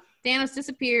so Thanos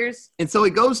disappears. And so he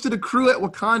goes to the crew at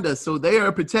Wakanda. So they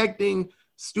are protecting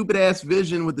stupid ass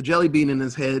Vision with the jelly bean in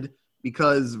his head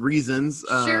because reasons.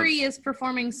 Shuri is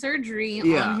performing surgery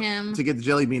on him to get the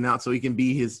jelly bean out so he can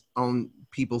be his own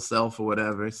people self or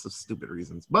whatever. So stupid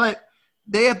reasons. But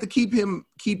they have to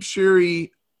keep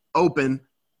Shuri open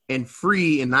and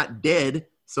free and not dead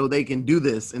so they can do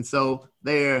this. And so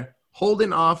they're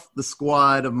holding off the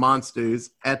squad of monsters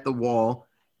at the wall,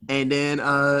 and then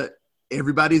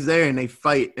everybody's there and they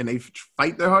fight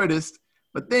their hardest.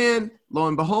 But then, lo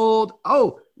and behold,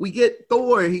 we get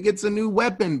Thor. He gets a new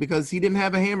weapon because he didn't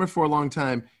have a hammer for a long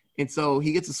time. And so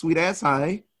he gets a sweet-ass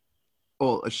eye.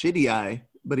 Well, a shitty eye,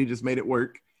 but he just made it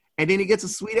work. And then he gets a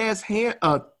sweet-ass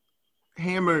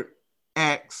hammer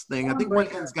axe thing. I think one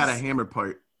end's got a hammer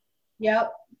part.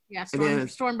 Yep. Yeah,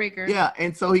 Stormbreaker. Yeah,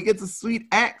 and so he gets a sweet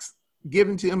axe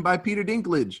given to him by Peter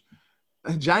Dinklage.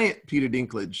 A giant Peter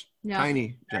Dinklage. Yeah.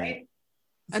 Tiny giant.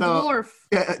 A dwarf.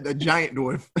 Yeah, a giant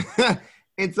dwarf.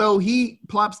 And so he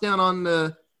plops down on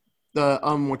the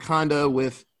Wakanda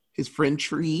with his friend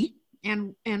Tree.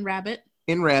 And Rabbit.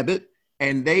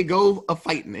 And they go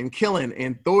fighting and killing,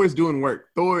 and Thor's doing work.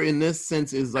 Thor, in this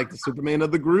sense, is like the Superman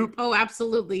of the group. Oh,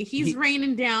 absolutely. He's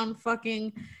raining down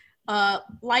fucking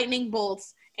lightning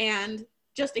bolts, and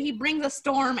he brings a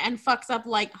storm and fucks up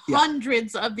like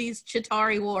hundreds of these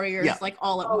Chitauri warriors, like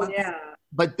all at once. Yeah.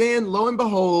 But then, lo and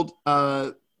behold,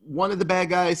 one of the bad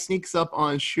guys sneaks up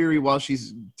on Shuri while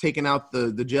she's taking out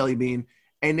the jelly bean,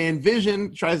 and then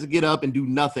Vision tries to get up and do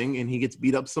nothing, and he gets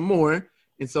beat up some more.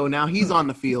 And so now he's on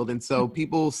the field. And so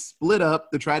people split up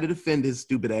to try to defend his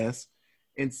stupid ass.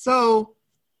 And so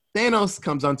Thanos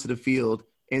comes onto the field.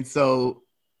 And so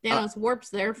Thanos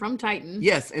warps there from Titan.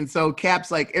 Yes. And so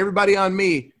Cap's like, everybody on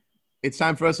me. It's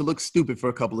time for us to look stupid for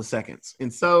a couple of seconds.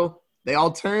 And so they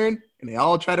all turn and they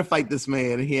all try to fight this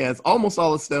man. He has almost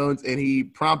all the stones and he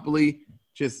promptly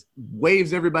just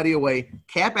waves everybody away.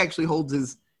 Cap actually holds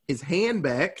his hand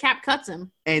back. Cap cuts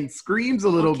him. And screams a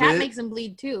little bit. Cap makes him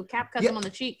bleed too. Cap cuts him on the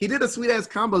cheek. He did a sweet-ass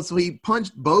combo, so he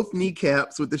punched both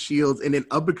kneecaps with the shields and then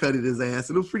uppercutted his ass.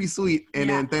 It was pretty sweet. And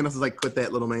then Thanos was like, quit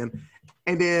that, little man.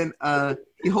 And then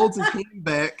he holds his hand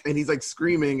back, and he's like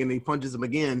screaming, and he punches him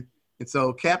again. And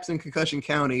so Cap's in Concussion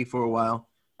County for a while.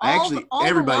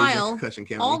 Everybody's in Concussion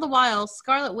County. All the while,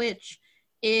 Scarlet Witch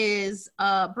is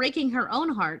breaking her own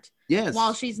heart. Yes.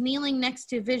 While she's kneeling next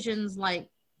to Vision's like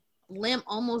limp,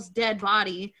 almost dead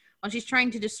body, while she's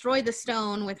trying to destroy the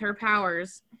stone with her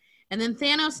powers. And then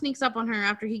Thanos sneaks up on her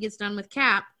after he gets done with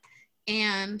Cap,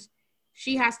 and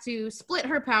she has to split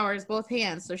her powers, both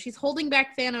hands. So she's holding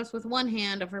back Thanos with one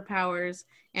hand of her powers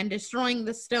and destroying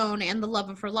the stone and the love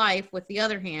of her life with the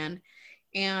other hand.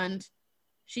 And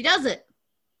she does it.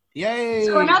 Yay!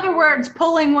 So in other words,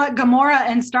 pulling what Gamora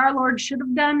and Star-Lord should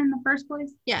have done in the first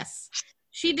place? Yes.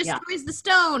 She destroys the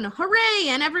stone. Hooray!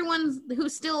 And everyone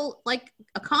who's still like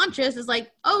conscious is like,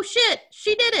 oh shit,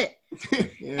 she did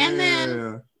it. And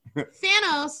then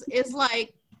Thanos is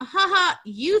like, haha,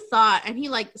 you thought. And he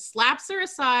like slaps her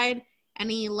aside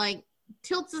and he like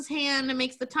tilts his hand and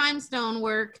makes the time stone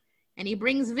work. And he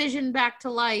brings Vision back to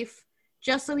life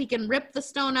just so he can rip the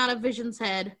stone out of Vision's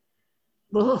head.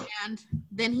 Ugh. And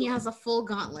then he has a full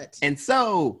gauntlet. And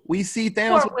so we see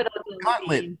Thanos with a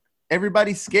gauntlet.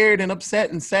 Everybody's scared and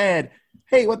upset and sad.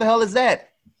 Hey, what the hell is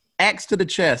that? Axe to the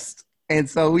chest. And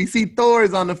so we see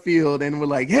Thor's on the field and we're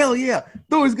like, hell yeah,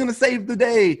 Thor's going to save the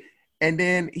day. And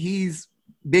then he's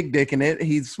big dicking it.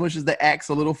 He smushes the axe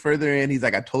a little further in. He's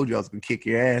like, I told you I was going to kick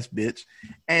your ass, bitch.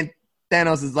 And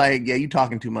Thanos is like, yeah, you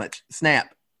talking too much.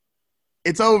 Snap.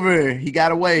 It's over. He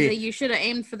got away. Yeah, you should have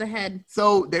aimed for the head.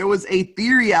 So there was a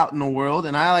theory out in the world,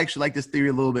 and I actually like this theory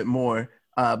a little bit more.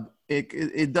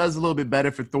 It does a little bit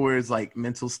better for Thor's like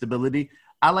mental stability.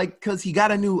 I like because he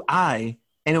got a new eye,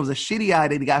 and it was a shitty eye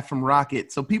that he got from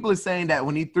Rocket. So people are saying that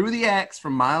when he threw the axe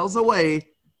from miles away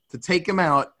to take him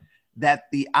out, that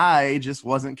the eye just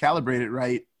wasn't calibrated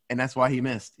right, and that's why he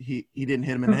missed. He didn't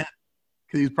hit him in the head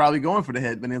because he was probably going for the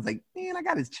head, but he was like, man, I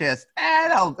got his chest.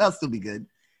 That'll still be good.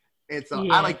 And so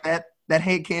I like that. That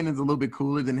head cannon's a little bit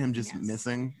cooler than him just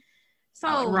missing.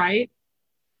 So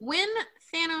when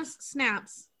Thanos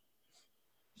snaps,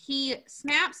 he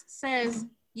snaps, says,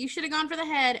 you should have gone for the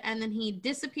head, and then he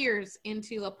disappears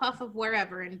into a puff of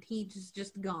wherever, and he's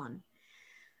just gone.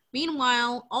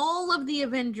 Meanwhile, all of the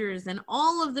Avengers and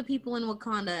all of the people in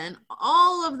Wakanda and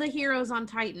all of the heroes on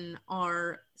Titan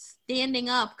are standing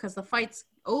up because the fight's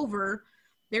over.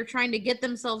 They're trying to get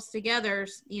themselves together,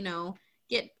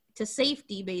 get to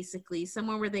safety, basically,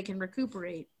 somewhere where they can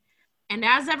recuperate. And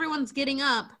as everyone's getting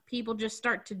up, people just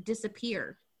start to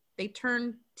disappear. They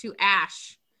turn to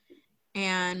ash.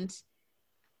 And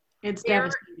it's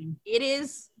devastating. It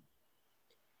is.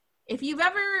 If you've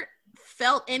ever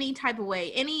felt any type of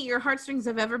way, your heartstrings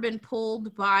have ever been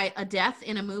pulled by a death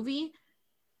in a movie,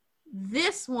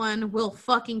 this one will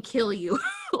fucking kill you.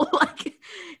 Like,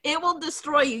 it will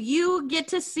destroy you. You get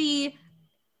to see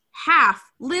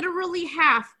literally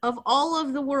half of all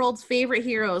of the world's favorite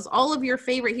heroes, all of your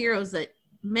favorite heroes that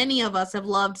many of us have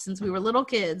loved since we were little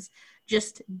kids,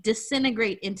 just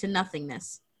disintegrate into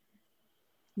nothingness.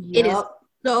 Yep. It is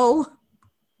so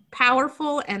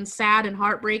powerful and sad and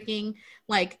heartbreaking.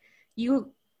 Like it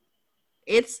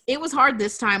was hard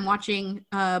this time watching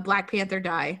Black Panther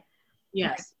die.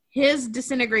 Yes. His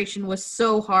disintegration was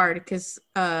so hard because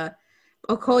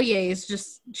Okoye is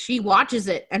just, she watches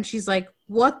it and she's like,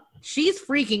 what? She's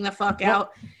freaking the fuck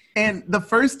out. And the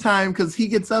first time, because he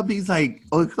gets up, he's like,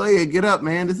 Okoye, get up,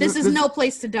 man. This is no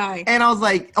place to die. And I was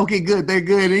like, okay, good, they're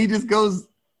good. And he just goes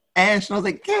ash, and I was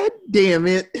like, God damn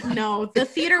it. No, the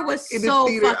theater was so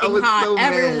fucking hot. So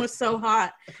everyone was so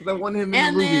hot. Because I wanted him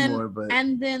in the movie more. But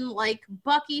and then like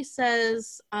Bucky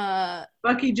says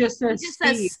Bucky just says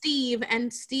Steve,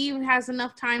 and Steve has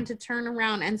enough time to turn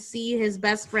around and see his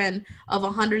best friend of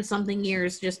 100-something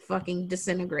years just fucking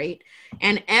disintegrate.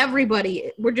 And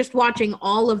everybody, we're just watching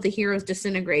all of the heroes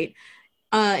disintegrate.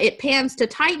 It pans to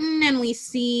Titan, and we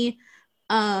see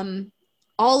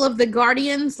all of the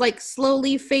Guardians like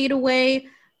slowly fade away.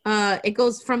 It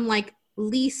goes from like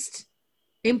least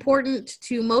important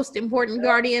to most important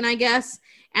Guardian, I guess.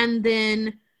 And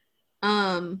then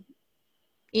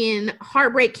in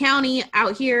Heartbreak County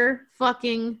out here,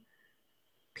 fucking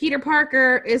Peter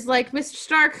Parker is like, Mr.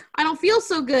 Stark, I don't feel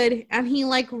so good. And he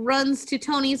like runs to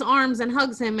Tony's arms and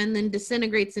hugs him and then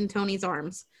disintegrates in Tony's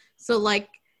arms. So like,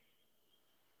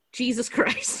 Jesus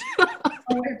Christ.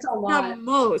 It's a lot. The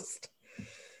most.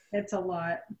 It's a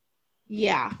lot.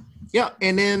 Yeah. Yeah,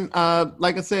 and then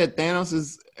like I said, Thanos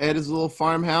is at his little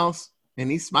farmhouse and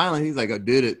he's smiling. He's like, I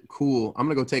did it. Cool. I'm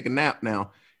gonna go take a nap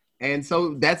now. And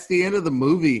so that's the end of the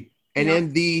movie. And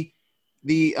then the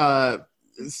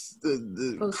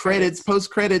post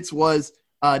credits was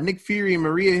Nick Fury and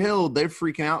Maria Hill. They're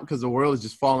freaking out because the world is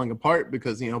just falling apart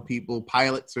because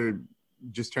pilots are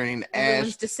just turning to ash.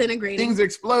 Everyone's disintegrating. Things are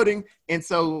exploding. And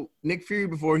so Nick Fury,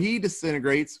 before he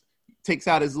disintegrates, takes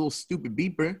out his little stupid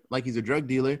beeper like he's a drug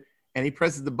dealer, and he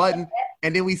presses the button,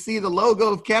 and then we see the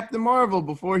logo of Captain Marvel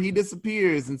before he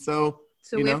disappears. And so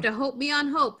we have to hope beyond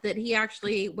hope that he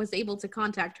actually was able to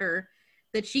contact her,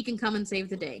 that she can come and save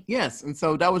the day. Yes, and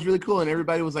so that was really cool, and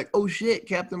everybody was like, oh shit,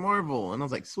 Captain Marvel. And I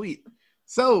was like, sweet.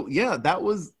 So yeah, that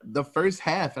was the first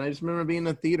half, and I just remember being in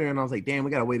the theater and I was like, damn,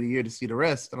 we gotta wait a year to see the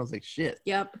rest. And I was like, shit.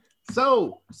 Yep.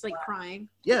 So just like crying.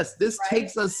 Yes, this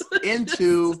takes us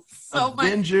into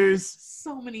Avengers.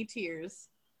 So many tears.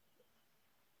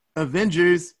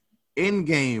 Avengers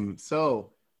Endgame.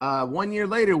 So 1 year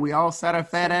later, we all sat our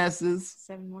fat asses.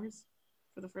 7 words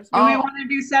for the first one. Do we want to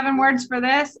do 7 words for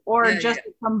this, or just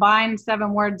combine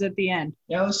 7 words at the end?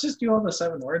 Yeah, let's just do all the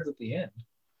 7 words at the end.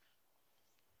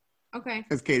 Okay.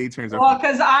 As Katie turns well,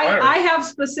 because I have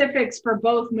specifics for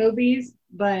both movies,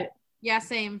 but yeah,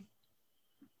 same.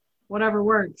 Whatever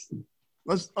works.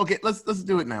 Let's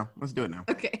do it now. Let's do it now.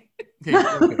 Okay.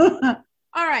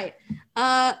 All right.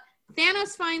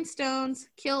 Thanos finds stones,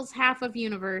 kills half of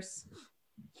universe.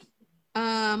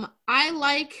 I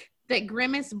like that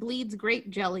Grimace bleeds grape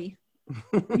jelly.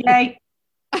 Yay.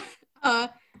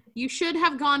 You should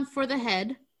have gone for the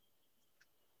head.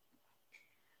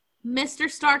 Mr.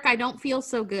 Stark, I don't feel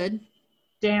so good.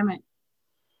 Damn it.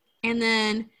 And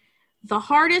then the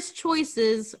hardest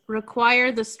choices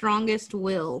require the strongest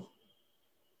will.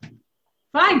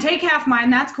 Fine, take half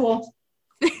mine. That's cool.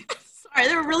 Sorry,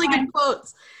 they were really good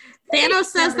quotes. Thanos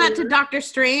says that to Doctor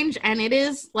Strange, and it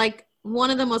is like one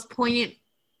of the most poignant,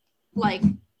 like,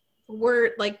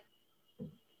 word, like,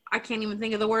 I can't even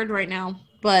think of the word right now,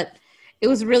 but it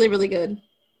was really, really good.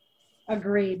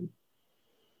 Agreed.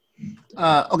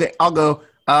 Okay, I'll go.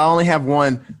 I only have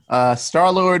one.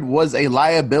 Star-Lord was a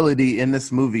liability in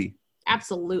this movie.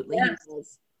 Absolutely, yes. He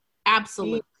was.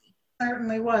 Absolutely. He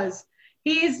certainly was.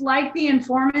 He's like the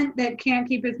informant that can't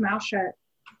keep his mouth shut.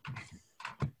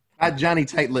 Not Johnny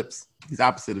Tight Lips. He's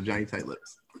opposite of Johnny Tight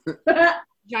Lips.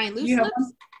 Johnny Loose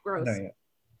Lips? Gross. No,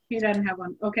 he doesn't have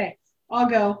one. Okay, I'll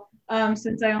go.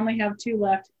 Since I only have 2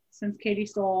 left, since Katie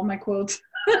stole all my quotes.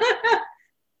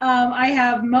 I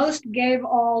have most gave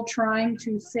all trying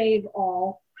to save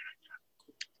all.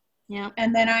 Yeah.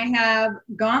 And then I have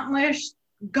gauntlet,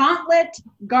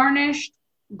 garnished,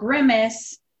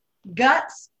 grimace,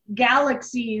 guts,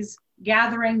 galaxies,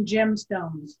 gathering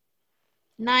gemstones.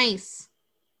 Nice.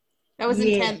 That was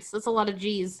intense. That's a lot of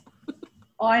G's.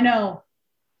 Oh, I know.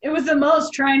 It was the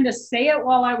most trying to say it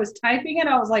while I was typing it.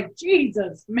 I was like,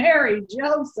 Jesus, Mary,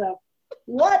 Joseph.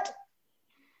 What?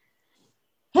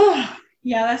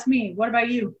 Yeah, that's me. What about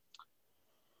you?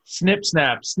 Snip,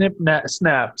 snap, snip,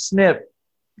 snap, snip.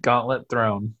 Gauntlet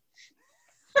thrown.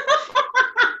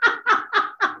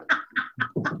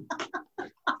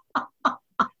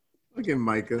 Fucking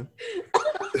Micah.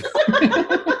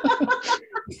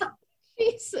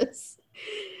 Jesus.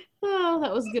 Oh,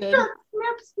 that was good.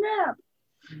 Snap, snap.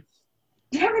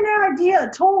 Do you have any idea a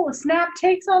toll a snap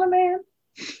takes on a man?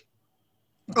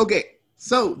 Okay,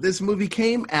 so this movie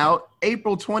came out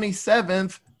April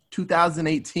 27th,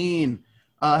 2018.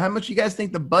 How much you guys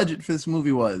think the budget for this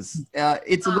movie was?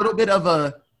 It's a little bit of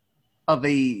a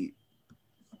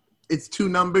it's two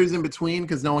numbers in between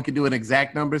because no one can do an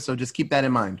exact number, so just keep that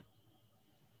in mind.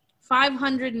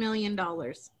 $500 million.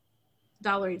 Dollar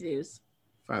dues.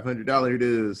 $500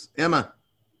 dues. Emma.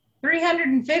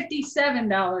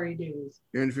 $357 dues.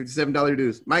 $357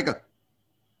 dues. Micah.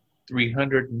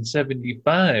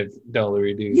 $375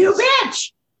 dues. You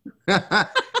bitch!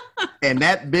 And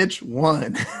that bitch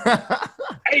won.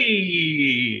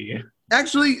 Hey!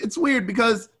 Actually, it's weird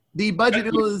because the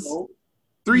budget was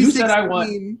 $316. You said I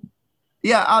won.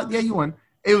 Yeah, you won.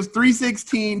 It was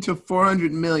 $316 to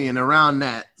 $400 million, around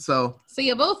that. So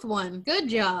you both won. Good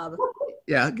job.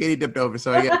 yeah, Katie dipped over.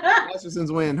 So yeah,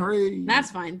 Masterson's win. Hooray!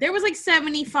 That's fine. There was like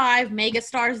 75 mega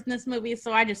stars in this movie,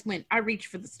 so I just went. I reached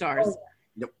for the stars.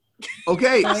 Yep.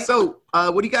 Okay, so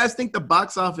what do you guys think the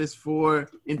box office for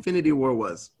Infinity War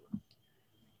was?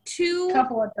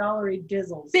 Couple of dollary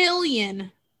dizzles. $2 billion.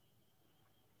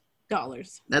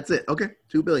 That's it. Okay,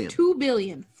 $2 billion. $2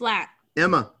 billion flat.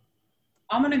 Emma.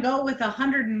 I'm gonna go with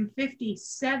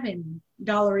 $157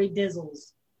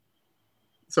 dizzles.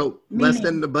 So less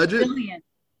than the budget? Billion.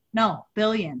 No,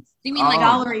 billions. Do you mean like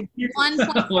dollary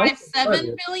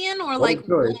 1.57 billion or like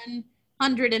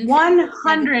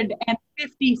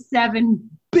 157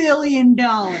 billion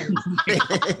dollars?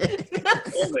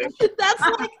 That's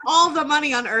like all the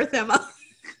money on Earth, Emma.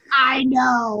 I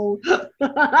know.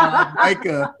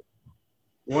 Micah.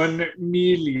 1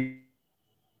 million.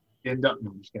 No,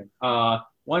 I'm just kidding.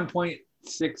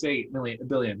 1.68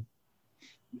 billion.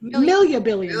 Million.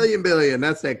 Billion.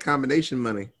 That's that combination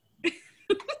money.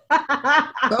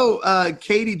 So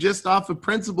Katie, just off of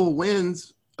principal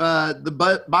wins,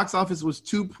 the box office was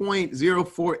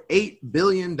 $2.048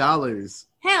 billion.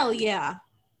 Hell yeah.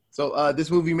 So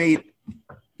this movie made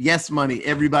money.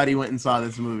 Everybody went and saw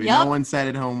this movie. Yep. No one sat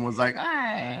at home and was like,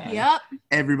 ah. Yep.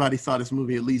 Everybody saw this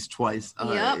movie at least twice.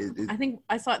 Yep. I think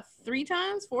I saw it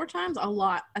 4 times. A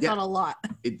lot. I saw it a lot.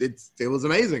 It was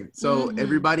amazing. So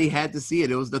everybody had to see it.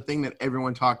 It was the thing that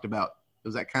everyone talked about. It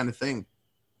was that kind of thing.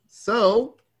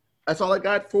 So that's all I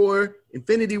got for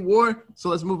Infinity War. So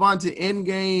let's move on to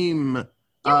Endgame.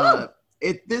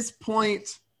 At this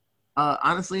point,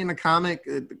 honestly, in the comic,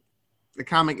 it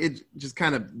just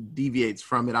kind of deviates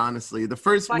from it. Honestly, the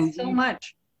first movie, so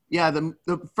much. Yeah,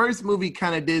 the first movie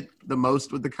kind of did the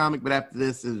most with the comic, but after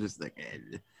this, it was just like,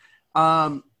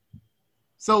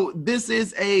 So this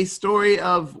is a story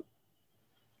of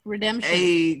redemption,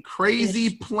 a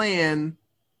crazy plan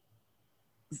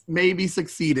maybe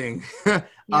succeeding.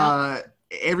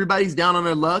 Everybody's down on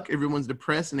their luck. Everyone's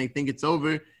depressed and they think it's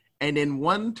over. And then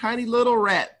one tiny little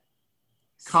rat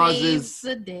causes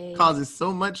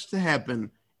so much to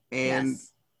happen, and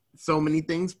so many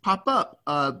things pop up.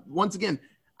 Once again,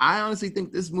 I honestly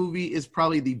think this movie is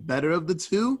probably the better of the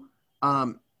two.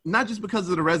 Not just because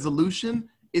of the resolution.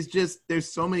 It's just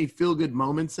there's so many feel-good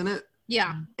moments in it.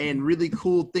 Yeah. And really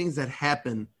cool things that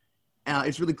happen.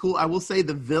 It's really cool. I will say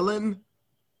the villain,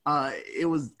 it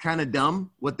was kind of dumb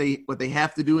what they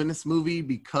have to do in this movie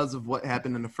because of what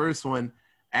happened in the first one.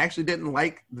 I actually didn't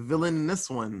like the villain in this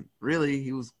one. Really,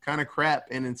 he was kind of crap,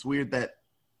 and it's weird that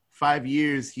 5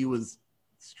 years he was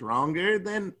stronger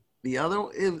than the other.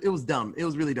 It was dumb. It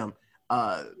was really dumb.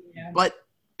 But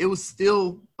it was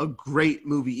still a great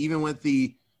movie, even with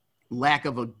the lack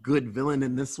of a good villain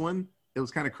in this one. It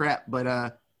was kind of crap,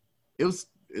 but it was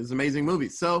an amazing movie.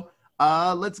 So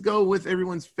let's go with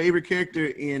everyone's favorite character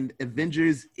in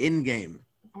Avengers Endgame.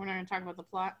 We're not going to talk about the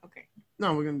plot? Okay.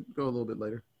 No, we're going to go a little bit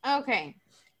later. Okay.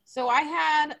 So I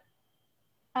had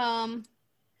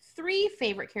 3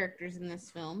 favorite characters in this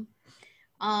film.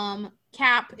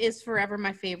 Cap is forever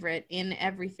my favorite in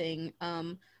everything.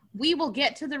 We will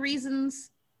get to the reasons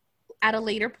at a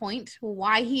later point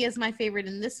why he is my favorite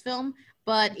in this film,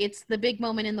 but it's the big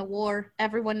moment in the war.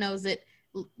 Everyone knows it.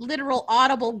 Literal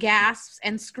audible gasps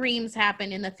and screams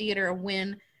happen in the theater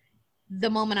when the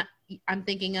moment I'm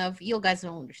thinking of. You guys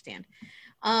will understand.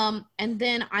 And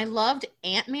then I loved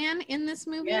Ant-Man in this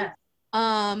movie. Yeah.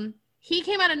 He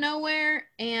came out of nowhere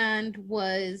and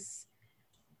was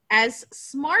as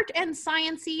smart and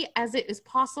sciencey as it is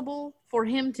possible for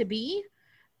him to be.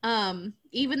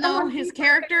 Even though his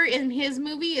character in his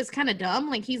movie is kind of dumb,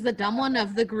 like he's the dumb one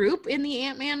of the group in the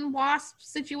Ant-Man Wasp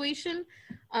situation.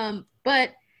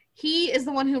 But he is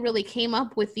the one who really came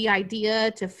up with the idea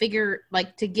to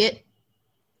get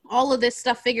all of this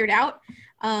stuff figured out,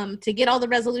 to get all the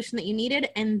resolution that you needed.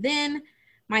 And then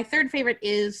my third favorite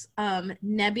is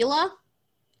Nebula,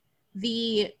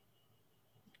 the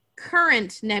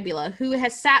current Nebula, who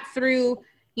has sat through,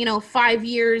 5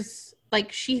 years.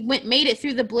 Like, she made it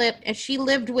through the blip, and she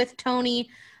lived with Tony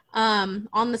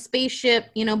on the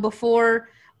spaceship, before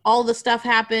all the stuff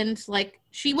happened. Like,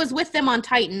 she was with them on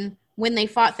Titan when they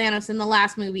fought Thanos in the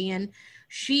last movie, and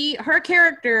her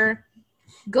character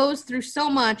goes through so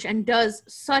much and does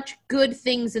such good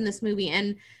things in this movie.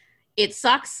 And it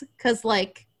sucks because,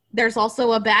 like, there's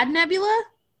also a bad Nebula,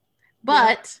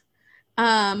 but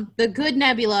the good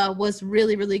Nebula was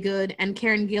really, really good, and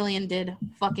Karen Gillan did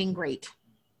fucking great.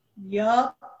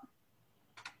 Yup.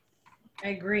 I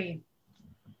agree.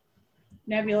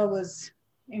 Nebula was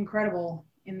incredible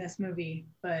in this movie,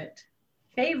 but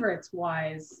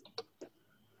favorites-wise,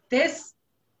 this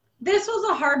was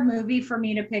a hard movie for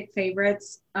me to pick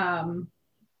favorites.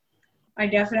 I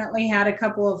definitely had a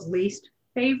couple of least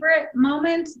favorite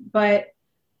moments, but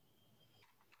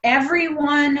every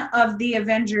one of the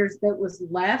Avengers that was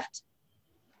left,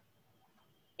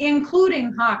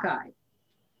 including Hawkeye,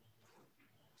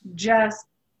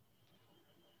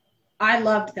 I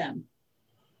loved them.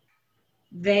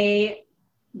 They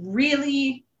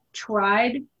really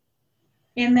tried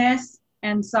in this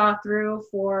and saw through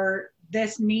for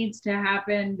this needs to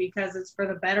happen because it's for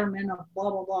the betterment of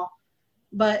blah, blah, blah.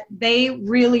 But they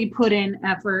really put in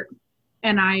effort,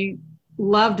 and I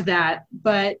loved that.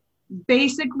 But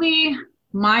basically,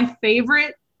 my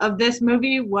favorite of this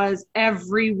movie was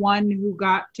everyone who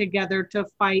got together to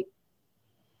fight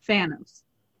Thanos.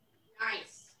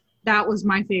 Nice. That was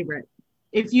my favorite.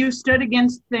 If you stood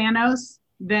against Thanos,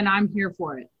 then I'm here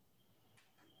for it.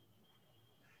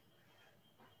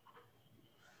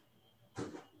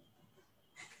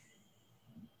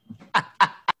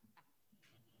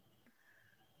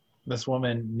 This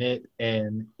woman knit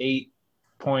an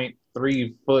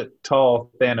 8.3 foot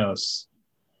tall Thanos.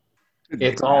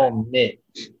 It's all knit.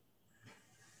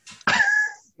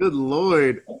 Good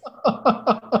Lord.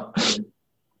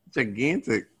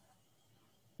 Gigantic.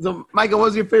 So, Michael,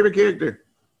 what's your favorite character?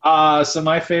 So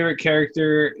my favorite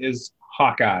character is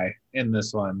Hawkeye in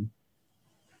this one.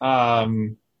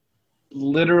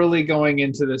 Literally going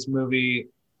into this movie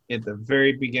at the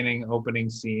very beginning opening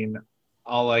scene,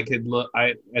 all I could look,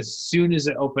 as soon as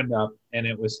it opened up and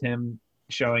it was him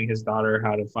showing his daughter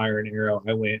how to fire an arrow,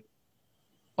 I went,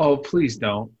 oh, please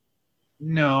don't.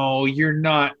 No, you're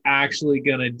not actually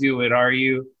going to do it, are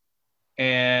you?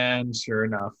 And sure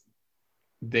enough,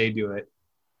 they do it.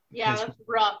 Yeah, that's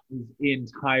rough.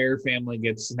 His entire family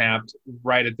gets snapped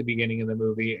right at the beginning of the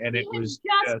movie, and it was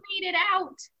just made it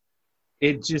out.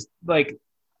 It just, like,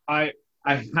 I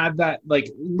had that, like,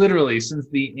 literally since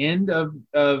the end of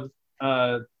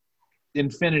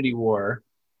Infinity War.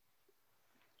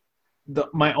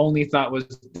 My only thought was,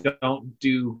 don't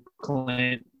do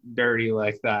Clint dirty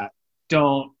like that.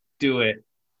 Don't do it,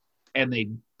 and they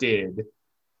did.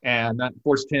 And that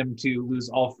forced him to lose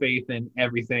all faith in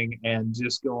everything and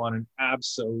just go on an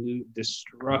absolute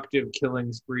destructive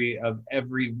killing spree of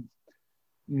every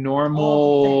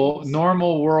normal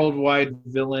worldwide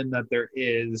villain that there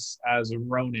is as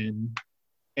Ronin,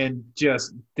 and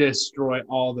just destroy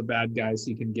all the bad guys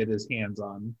he can get his hands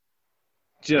on.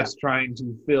 Just trying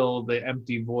to fill the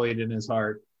empty void in his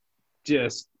heart.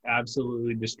 Just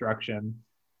absolutely destruction.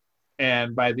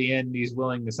 And by the end, he's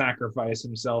willing to sacrifice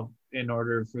himself in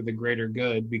order for the greater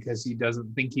good because he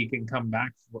doesn't think he can come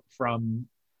back from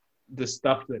the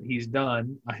stuff that he's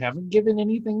done. I haven't given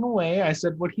anything away. I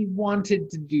said what he wanted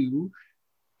to do.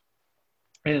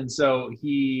 And so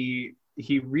he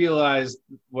realized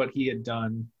what he had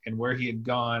done and where he had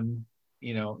gone,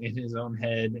 in his own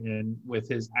head and with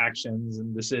his actions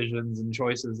and decisions and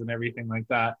choices and everything like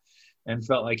that, and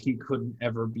felt like he couldn't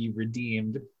ever be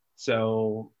redeemed.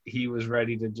 So he was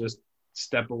ready to just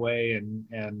step away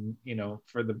and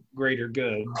for the greater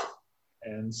good.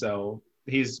 And so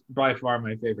he's by far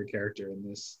my favorite character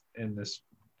in this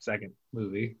second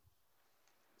movie.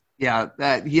 Yeah,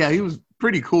 he was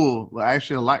pretty cool.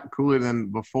 Actually, a lot cooler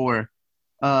than before.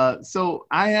 So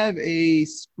I have a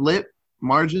split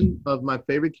margin of my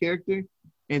favorite character,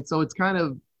 and so it's kind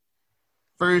of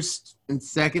first and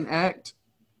second act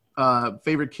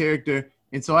favorite character.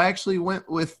 And so I actually went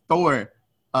with Thor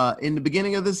in the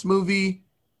beginning of this movie,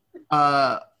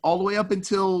 all the way up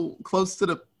until close to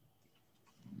the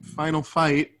final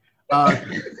fight.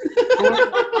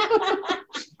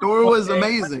 Thor was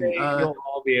amazing. You'll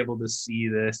all be able to see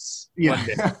this. Yeah.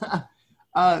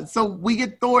 So we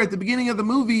get Thor at the beginning of the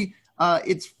movie.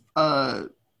 It's a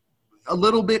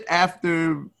little bit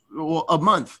after, well, a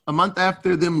month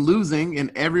after them losing,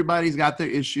 and everybody's got their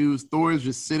issues. Thor is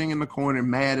just sitting in the corner,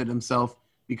 mad at himself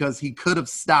because he could have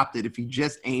stopped it if he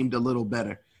just aimed a little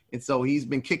better. And so he's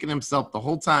been kicking himself the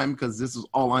whole time because this is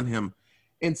all on him.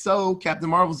 And so Captain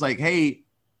Marvel's like, hey,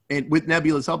 and with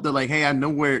Nebula's help, they're like, hey, I know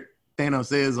where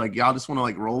Thanos is. Like, y'all just want to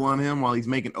like roll on him while he's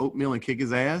making oatmeal and kick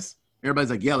his ass? Everybody's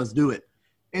like, yeah, let's do it.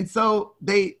 And so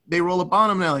they roll up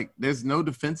on him. They're like, there's no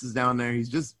defenses down there. He's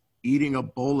just eating a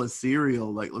bowl of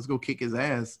cereal. Like, let's go kick his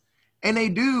ass. And they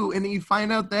do. And then you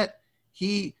find out that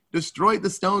he destroyed the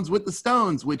stones with the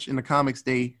stones, which in the comics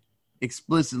they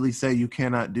explicitly say you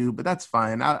cannot do, but that's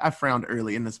fine. I frowned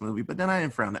early in this movie, but then I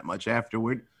didn't frown that much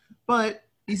afterward. But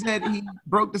he said he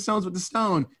broke the stones with the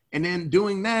stone, and then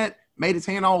doing that made his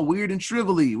hand all weird and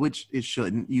shrivelly, which it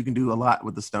shouldn't. You can do a lot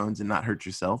with the stones and not hurt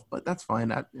yourself, but that's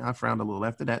fine. I frowned a little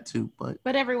after that too.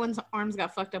 But everyone's arms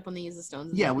got fucked up when they use the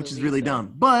stones. Yeah, which is really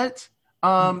dumb. But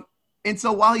and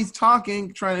so while he's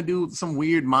talking, trying to do some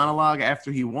weird monologue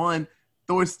after he won,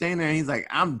 Thor's standing there and he's like,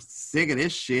 I'm sick of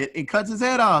this shit, and cuts his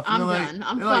head off. I'm done.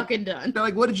 I'm fucking done. They're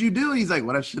like, what did you do? He's like,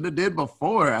 what I should have did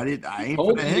before. I aimed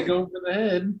for the head. Go for the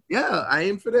head. Yeah, I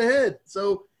aimed for the head.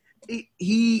 So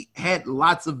he had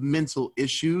lots of mental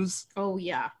issues. Oh,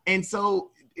 yeah. And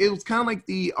so it was kind of like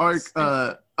the arc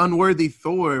Unworthy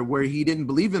Thor, where he didn't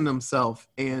believe in himself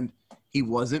and he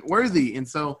wasn't worthy. And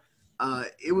so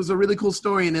it was a really cool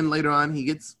story. And then later on, he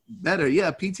gets better.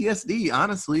 Yeah, PTSD,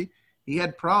 honestly. He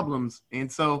had problems.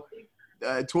 And so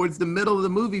towards the middle of the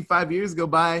movie, 5 years go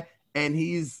by, and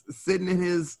he's sitting in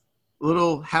his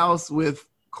little house with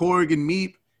Korg and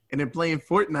Meep, and they're playing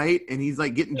Fortnite, and he's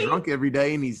like getting drunk every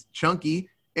day, and he's chunky.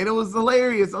 And it was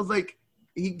hilarious. I was like,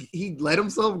 he let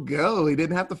himself go. He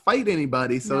didn't have to fight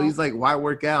anybody. So he's like, why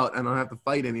work out? I don't have to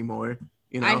fight anymore.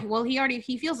 You know?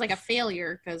 He feels like a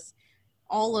failure because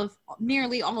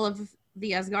nearly all of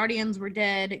the Asgardians were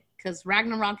dead because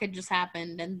Ragnarok had just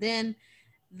happened, and then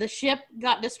the ship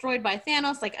got destroyed by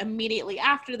Thanos like immediately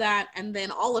after that, and then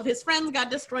all of his friends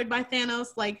got destroyed by Thanos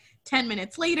like 10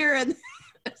 minutes later. And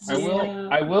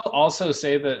I will also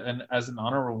say that, and as an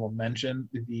honorable mention,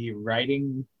 the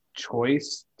writing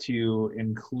choice to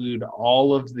include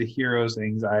all of the heroes'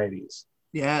 anxieties.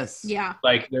 Yes. Yeah.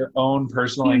 Like their own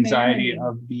personal anxiety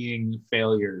of being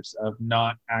failures, of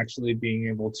not actually being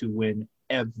able to win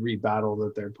every battle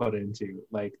that they're put into.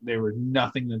 Like there was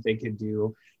nothing that they could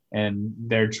do, and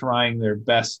they're trying their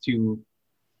best to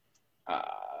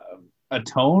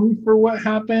atone for what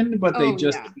happened, but they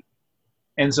just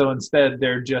and so instead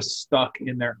they're just stuck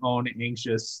in their own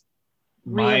anxious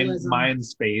mind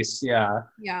space. Yeah.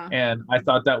 And I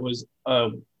thought that was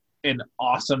an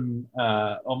awesome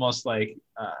almost like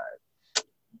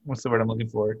what's the word I'm looking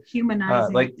for?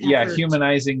 Humanizing.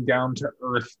 Humanizing, down to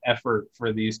earth effort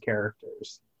for these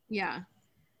characters. Yeah,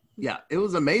 it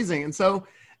was amazing. And so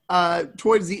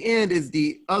towards the end is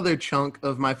the other chunk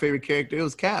of my favorite character. It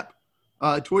was Cap.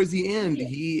 Towards the end,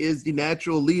 he is the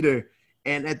natural leader.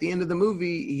 And at the end of the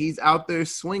movie, he's out there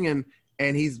swinging,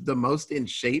 and he's the most in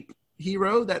shape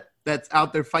hero that's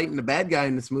out there fighting the bad guy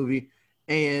in this movie.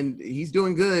 And he's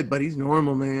doing good, but he's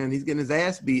normal, man. He's getting his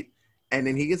ass beat. And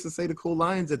then he gets to say the cool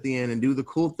lines at the end and do the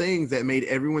cool things that made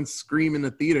everyone scream in the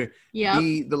theater. Yeah.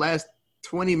 The last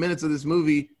 20 minutes of this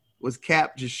movie was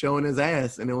Cap just showing his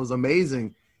ass, and it was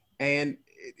amazing. And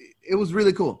it was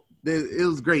really cool. It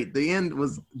was great. The end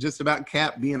was just about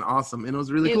Cap being awesome, and it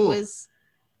was really cool. It was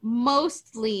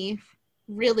mostly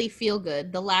really feel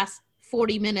good. The last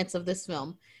 40 minutes of this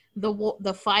film,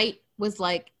 the fight was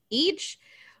like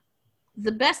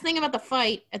the best thing about the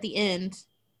fight at the end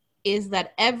is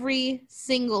that every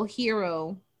single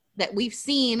hero that we've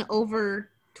seen over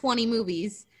 20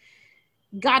 movies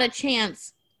got a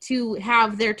chance to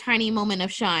have their tiny moment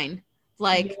of shine.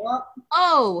 Like,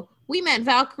 we met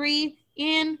Valkyrie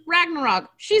in Ragnarok.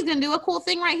 She's going to do a cool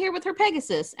thing right here with her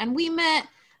Pegasus. And we met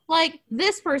like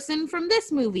this person from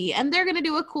this movie, and they're going to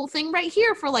do a cool thing right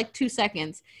here for like 2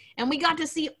 seconds. And we got to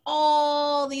see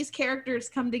all these characters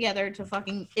come together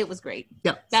to it was great.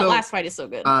 Yeah. That last fight is so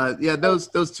good.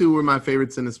 Those two were my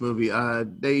favorites in this movie.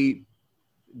 They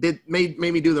made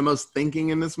me do the most thinking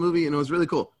in this movie, and it was really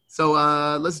cool. So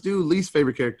let's do least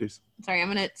favorite characters. Sorry,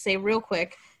 I'm going to say real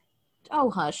quick. Oh,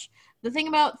 hush. The thing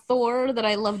about Thor that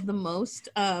I loved the most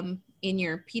in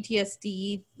your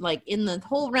PTSD, like in the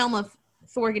whole realm of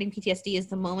Thor getting PTSD, is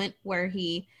the moment where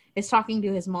he is talking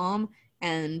to his mom,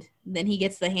 and then he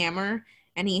gets the hammer,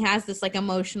 and he has this like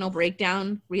emotional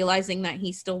breakdown, realizing that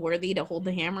he's still worthy to hold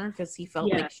the hammer because he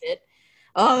felt like shit.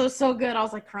 Oh, it was so good. I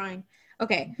was like crying.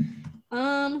 Okay.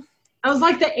 That was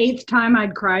like the 8th time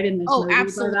I'd cried in this movie. Oh,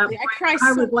 absolutely. I cry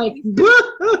I was like,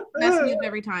 mess me up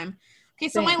every time. Okay,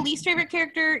 so my least favorite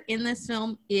character in this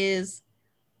film is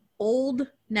old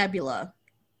Nebula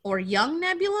or young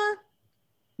Nebula.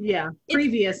 Yeah,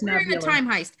 previous Nebula. A time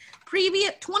heist.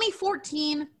 Previous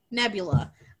 2014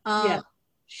 Nebula.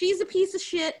 She's a piece of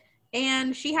shit,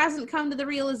 and she hasn't come to the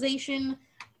realization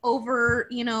over,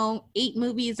 8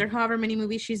 movies or however many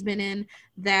movies she's been in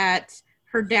that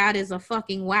her dad is a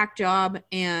fucking whack job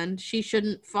and she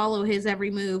shouldn't follow his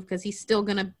every move because he's still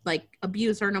gonna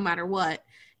abuse her no matter what.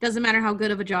 Doesn't matter how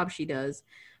good of a job she does.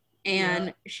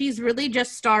 And she's really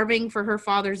just starving for her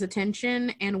father's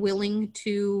attention and willing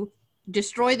to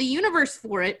destroy the universe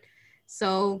for it.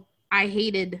 So I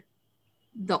hated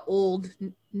the old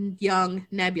young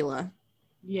Nebula.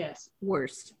 Yes.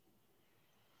 Worst.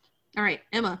 All right,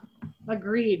 Emma.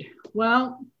 Agreed.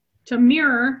 Well, to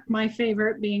mirror my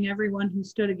favorite being everyone who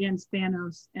stood against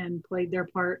Thanos and played their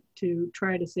part to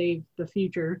try to save the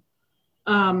future,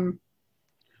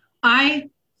 I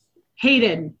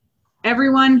hated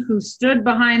everyone who stood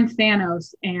behind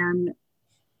Thanos and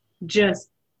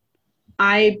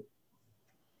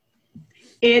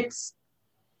it's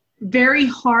very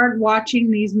hard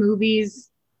watching these movies,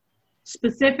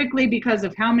 specifically because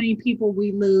of how many people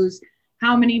we lose,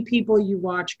 how many people you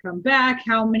watch come back,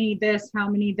 how many this, how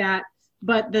many that.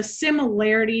 But the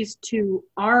similarities to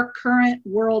our current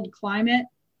world climate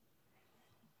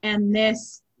and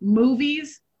this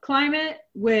movie's climate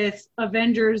with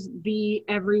Avengers v.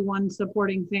 everyone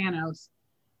supporting Thanos,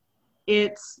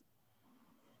 it's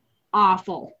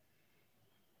awful.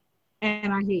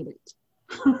 And I hate it.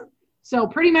 So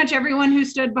pretty much everyone who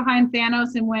stood behind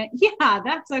Thanos and went, yeah,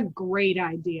 that's a great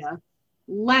idea.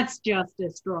 Let's just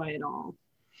destroy it all.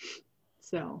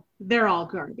 So they're all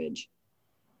garbage.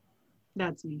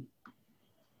 That's me.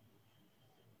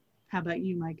 How about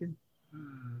you, Micah?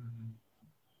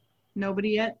 Nobody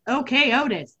yet? Okay,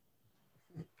 Otis.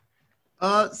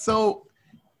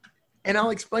 And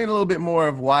I'll explain a little bit more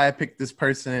of why I picked this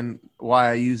person and why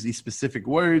I use these specific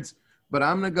words, but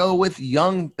I'm going to go with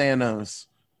young Thanos.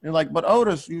 You're like, but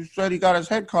Otis, you said he got his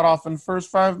head cut off in the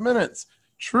first 5 minutes.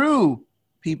 True,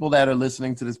 people that are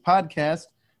listening to this podcast.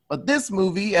 But this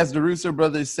movie, as the Russo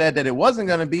brothers said that it wasn't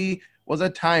going to be, was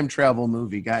a time travel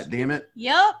movie. God damn it.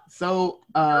 Yep. So,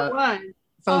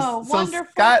 so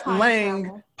Scott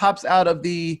Lang pops out of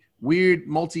the weird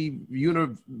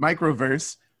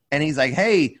microverse, and he's like,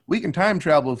 hey, we can time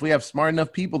travel if we have smart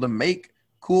enough people to make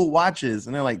cool watches.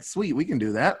 And they're like, sweet, we can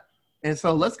do that. And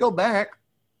so let's go back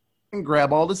and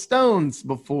grab all the stones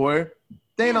before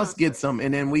Thanos gets them,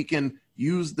 and then we can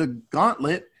use the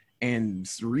gauntlet and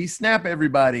re-snap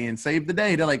everybody and save the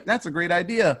day. They're like, that's a great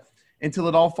idea, until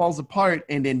it all falls apart,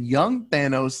 and then young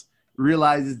Thanos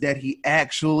realizes that he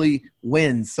actually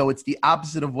wins. So it's the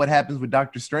opposite of what happens with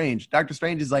Doctor Strange. Doctor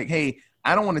Strange is like, hey,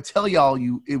 I don't want to tell y'all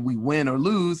if we win or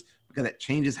lose, because that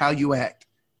changes how you act,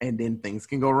 and then things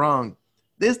can go wrong.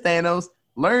 This Thanos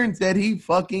learns that he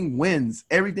fucking wins.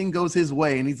 Everything goes his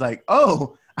way, and he's like,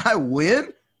 oh, I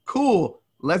win? Cool.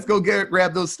 Let's go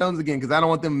grab those stones again, because I don't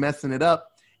want them messing it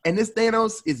up. And this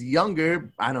Thanos is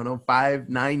younger, I don't know,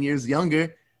 5-9 years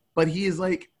younger, but he is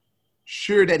like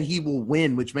sure that he will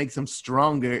win, which makes him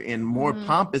stronger and more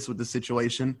pompous with the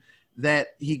situation, that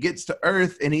he gets to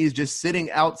Earth and he's just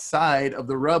sitting outside of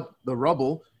the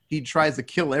rubble. He tries to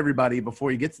kill everybody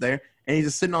before he gets there, and he's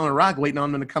just sitting on a rock waiting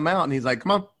on them to come out, and he's like,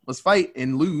 come on, let's fight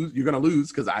and lose. You're going to lose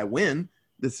because I win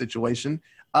this situation.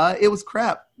 It was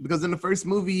crap, because in the first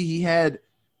movie he had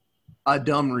a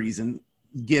dumb reason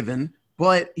given,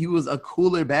 but he was a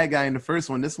cooler bad guy in the first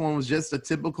one. This one was just a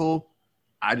typical,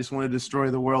 I just want to destroy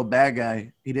the world bad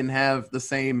guy. He didn't have the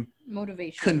same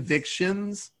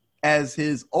convictions as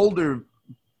his older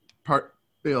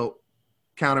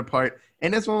counterpart.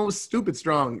 And this one was stupid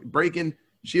strong, breaking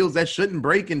shields that shouldn't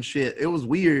break and shit. It was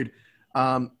weird.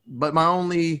 But my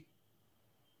only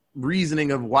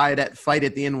reasoning of why that fight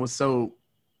at the end was so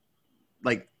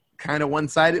kind of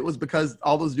one-sided was because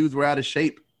all those dudes were out of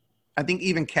shape. I think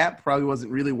even Cap probably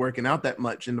wasn't really working out that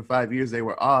much in the 5 years they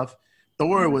were off.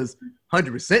 Thor was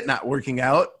 100% not working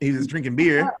out. He was drinking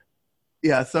beer.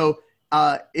 Yeah, so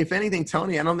if anything,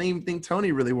 Tony, I don't even think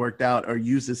Tony really worked out or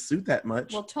used his suit that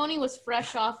much. Well, Tony was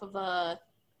fresh off of a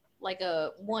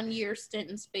 1-year stint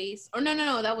in space. Or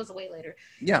no, that was way later.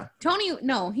 Yeah. Tony,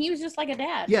 no, he was just like a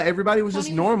dad. Yeah, everybody was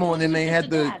just normal, and then they had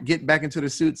to get back into their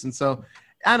suits. And so,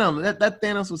 I don't know, that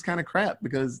Thanos was kind of crap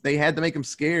because they had to make him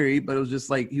scary, but it was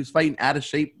just like he was fighting out of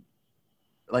shape,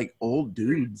 old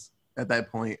dudes at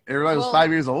that point. Everybody was 5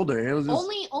 years older. It was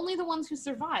just, only the ones who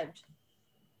survived.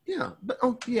 Yeah, but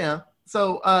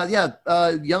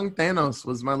Young Thanos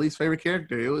was my least favorite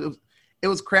character. It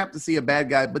was crap to see a bad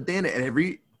guy, but then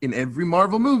in every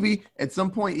Marvel movie, at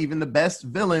some point, even the best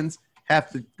villains have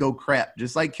to go crap,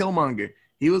 just like Killmonger.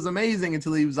 He was amazing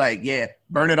until he was like, yeah,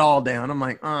 burn it all down. I'm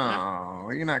like,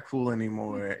 oh, you're not cool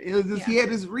anymore. It was just, he had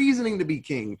his reasoning to be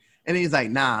king. And he's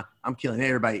like, nah, I'm killing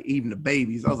everybody, even the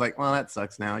babies. I was like, well, that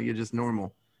sucks now. You're just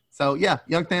normal. So, yeah,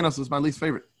 Young Thanos was my least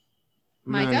favorite.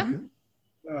 Micah?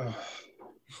 Yep.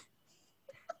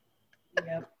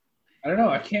 I don't know.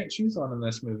 I can't choose one in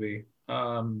this movie.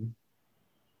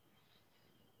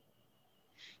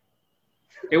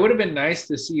 It would have been nice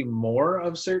to see more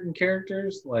of certain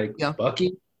characters, like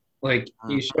Bucky. Like,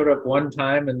 he showed up one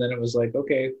time, and then it was like,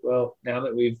 okay, well, now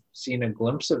that we've seen a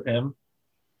glimpse of him,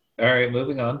 all right,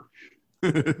 moving on.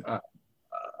 Well,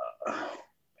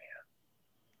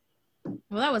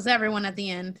 that was everyone at the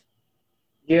end.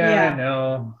 Yeah. I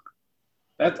know.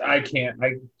 I can't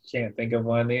think of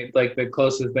one. The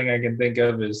closest thing I can think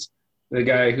of is the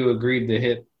guy who agreed to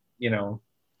hit,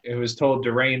 it was told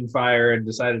to rain fire and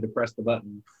decided to press the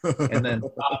button and then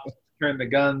turn the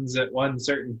guns at one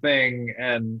certain thing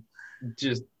and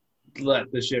just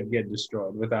let the ship get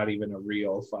destroyed without even a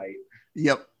real fight.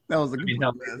 Yep. That was they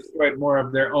destroyed more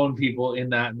of their own people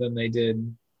in that than they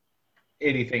did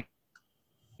anything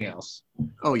else.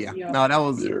 Oh, yeah. No, that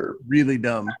was really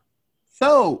dumb.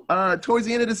 So, towards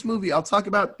the end of this movie, I'll talk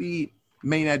about the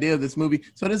main idea of this movie.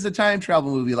 So this is a time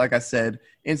travel movie, like I said.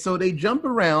 And so they jump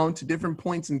around to different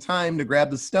points in time to grab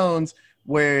the stones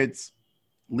where it's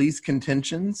least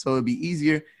contention, so it'd be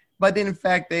easier. But then, in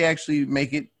fact, they actually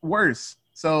make it worse.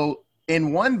 So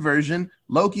in one version,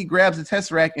 Loki grabs the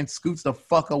Tesseract and scoots the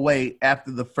fuck away after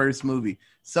the first movie.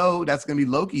 So that's going to be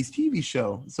Loki's TV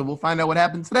show. So we'll find out what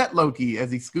happened to that Loki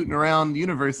as he's scooting around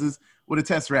universes with a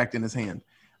Tesseract in his hand.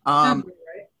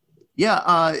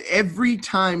 Every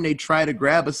time they try to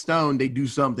grab a stone, they do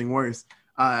something worse.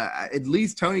 At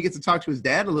least Tony gets to talk to his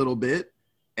dad a little bit,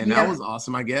 and that was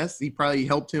awesome, I guess. He probably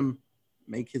helped him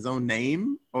make his own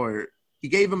name, or he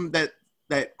gave him that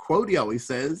quote he always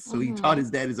says. So he taught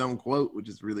his dad his own quote, which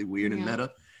is really weird and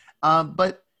meta.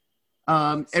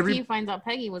 Steve finds out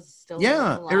Peggy was still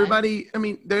alive. Everybody, I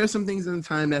mean, there are some things in the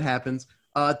time that happens.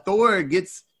 Thor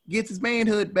gets his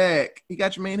manhood back. He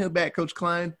got your manhood back, Coach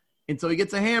Klein. And so he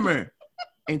gets a hammer.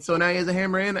 And so now he has a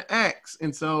hammer and an axe.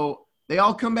 And so they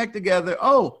all come back together.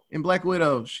 Oh, and Black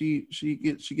Widow, she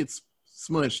gets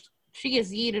smushed. She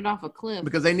gets yeeted off a cliff.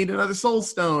 Because they need another soul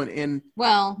stone. And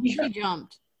she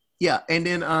jumped. Yeah, and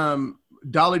then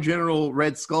Dollar General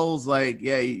Red Skull's like,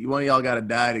 yeah, one of y'all got to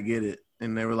die to get it.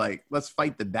 And they were like, let's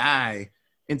fight the die.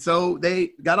 And so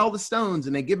they got all the stones,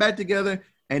 and they get back together.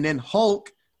 And then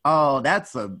Hulk,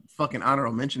 that's a fucking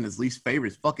honorable mention. His least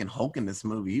favorite is fucking Hulk in this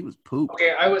movie. He was poop.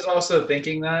 Okay, I was also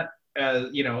thinking that,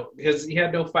 because he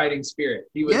had no fighting spirit.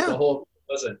 He was the Hulk.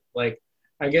 Wasn't like,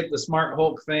 I get the smart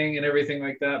Hulk thing and everything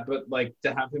like that, but like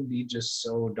to have him be just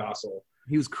so docile.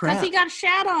 He was crap. Because he got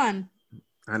shat on.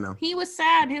 I know. He was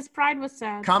sad. His pride was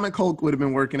sad. Comic Hulk would have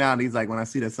been working out. And he's like, when I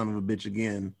see that son of a bitch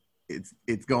again,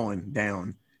 it's going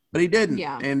down. But he didn't.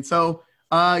 Yeah. And so,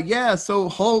 so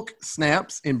Hulk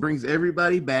snaps and brings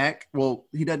everybody back. Well,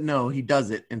 he doesn't know. He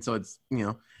does it. And so it's,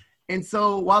 And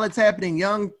so while it's happening,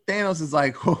 young Thanos is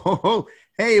like,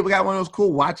 hey, we got one of those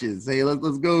cool watches. Hey,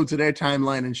 let's go to their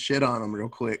timeline and shit on them real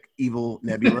quick. Evil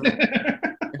Nebula.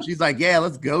 And she's like, yeah,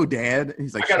 let's go, Dad. And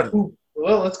he's like,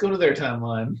 well, let's go to their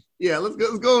timeline. Yeah, let's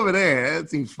go over there. That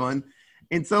seems fun.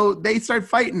 And so they start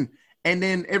fighting. And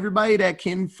then everybody that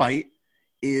can fight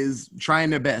is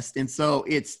trying their best. And so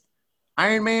it's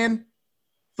Iron Man,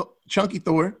 Chunky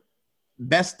Thor,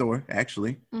 best Thor,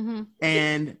 actually,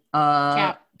 and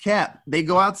Cap. They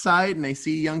go outside and they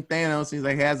see young Thanos. And he's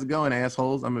like, how's it going,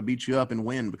 assholes? I'm going to beat you up and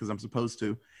win because I'm supposed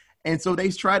to. And so they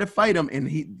try to fight him, and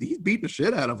he's beating the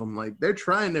shit out of them. Like, they're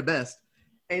trying their best.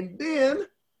 And then,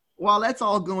 while that's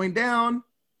all going down,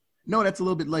 no, that's a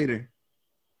little bit later.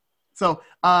 So,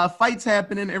 fights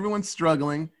happening, everyone's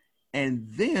struggling, and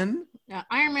then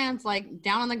Iron Man's like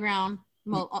down on the ground,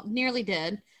 nearly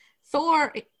dead.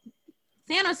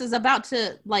 Thanos is about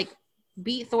to like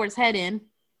beat Thor's head in,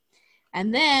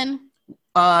 and then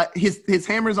his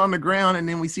hammer's on the ground, and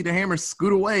then we see the hammer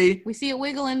scoot away. We see it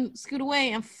wiggle and scoot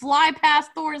away and fly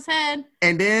past Thor's head,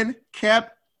 and then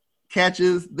Cap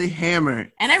catches the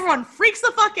hammer, and everyone freaks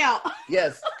the fuck out.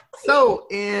 Yes. So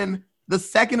in the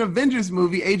second Avengers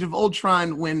movie, Age of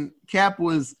Ultron, when Cap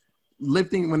was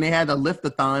when they had a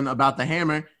lift-a-thon about the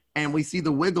hammer, and we see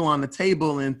the wiggle on the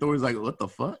table, and Thor's like, what the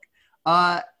fuck?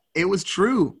 It was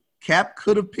true. Cap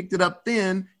could have picked it up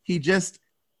then. He just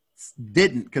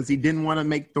didn't, because he didn't want to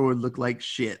make Thor look like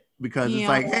shit. because it's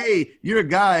like, hey, you're a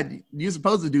god. You're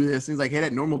supposed to do this. And he's like, hey,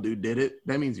 that normal dude did it.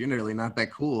 That means you're really not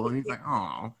that cool. And he's like,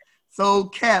 oh. So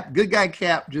Cap, good guy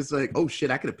Cap, just like, oh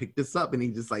shit, I could have picked this up. And he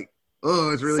just like,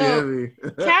 oh, it's really heavy.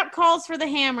 Cap calls for the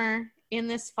hammer in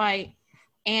this fight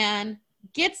and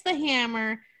gets the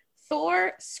hammer.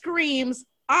 Thor screams,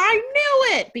 I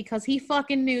knew it, because he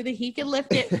fucking knew that he could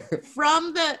lift it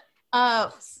from the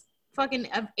fucking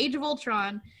Age of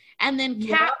Ultron. And then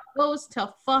Cap goes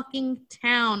to fucking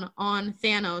town on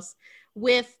Thanos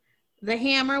with the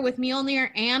hammer, with Mjolnir,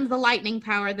 and the lightning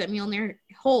power that Mjolnir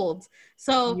holds.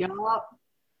 So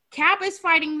Cap is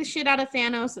fighting the shit out of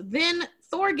Thanos. Then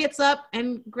Thor gets up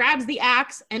and grabs the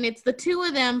axe, and it's the two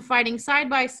of them fighting side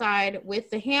by side with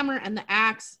the hammer and the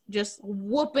axe, just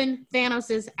whooping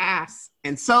Thanos's ass.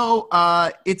 And so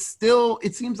it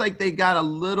seems like they got a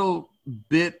little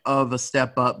bit of a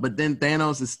step up, but then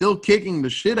Thanos is still kicking the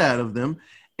shit out of them.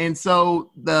 And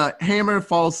so the hammer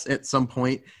falls at some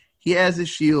point. He has his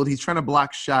shield. He's trying to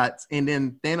block shots. And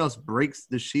then Thanos breaks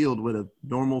the shield with a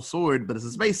normal sword, but it's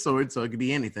a space sword, so it could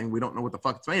be anything. We don't know what the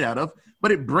fuck it's made out of.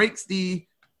 But it breaks the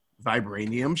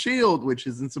vibranium shield, which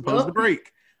isn't supposed to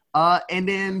break. And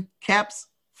then Cap's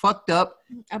fucked up.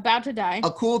 About to die.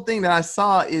 A cool thing that I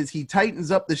saw is he tightens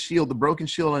up the shield, the broken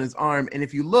shield on his arm. And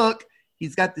if you look,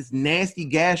 he's got this nasty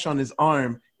gash on his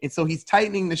arm. And so he's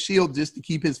tightening the shield just to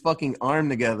keep his fucking arm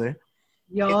together.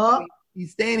 Yeah.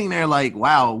 He's standing there like,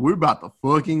 wow, we're about to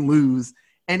fucking lose.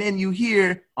 And then you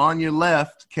hear on your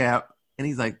left, Cap, and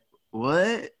he's like,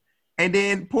 what? And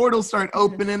then portals start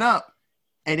opening up.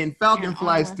 And then Falcon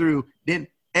flies through. Then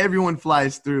everyone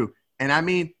flies through. And I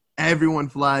mean, everyone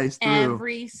flies through.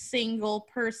 Every single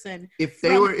person. If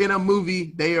they were in a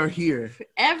movie, they are here.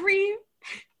 Every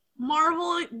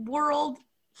Marvel world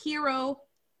hero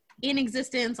in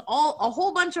existence, a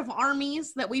whole bunch of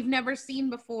armies that we've never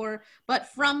seen before, but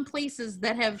from places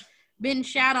that have been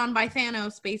shat on by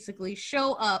Thanos, basically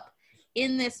show up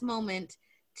in this moment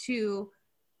to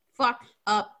fuck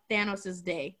up Thanos's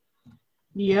day.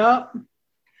 Yep.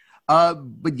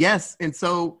 But yes, and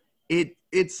so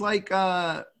it's like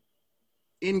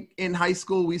in high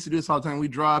school we used to do this all the time. We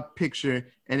draw a picture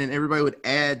and then everybody would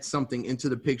add something into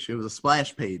the picture. It was a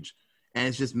splash page. And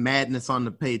it's just madness on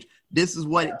the page. This is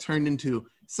what it turned into.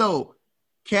 So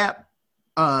Cap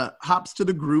hops to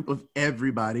the group of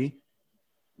everybody,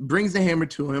 brings the hammer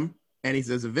to him, and he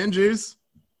says, Avengers,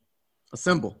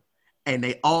 assemble. And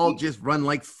they all just run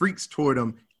like freaks toward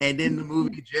him. And then the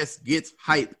movie just gets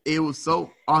hype. It was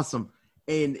so awesome.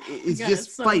 And it's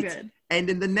just so fights. Good. And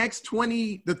then the next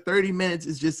 20 to 30 minutes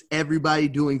is just everybody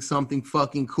doing something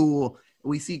fucking cool.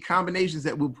 We see combinations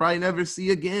that we'll probably never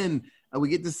see again. We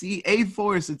get to see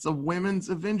A-Force. It's a women's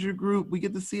Avenger group. We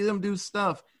get to see them do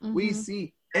stuff. Mm-hmm. We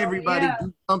see everybody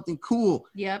do something cool.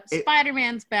 Yep.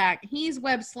 Spider-Man's back. He's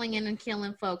web slinging and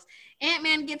killing folks.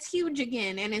 Ant-Man gets huge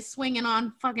again and is swinging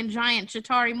on fucking giant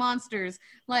Chitauri monsters.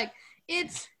 Like,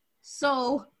 it's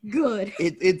so good.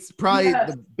 It's probably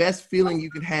the best feeling you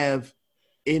can have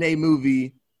in a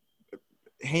movie,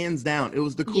 hands down. It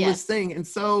was the coolest thing. And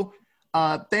so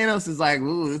Thanos is like,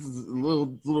 ooh, this is a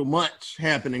little much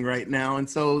happening right now. And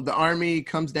so the army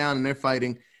comes down and they're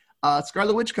fighting.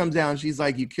 Scarlet Witch comes down. She's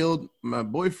like, you killed my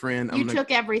boyfriend. You took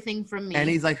everything from me. And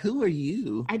he's like, who are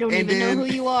you? I don't even know who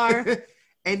you are.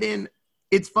 And then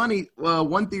it's funny.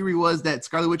 One theory was that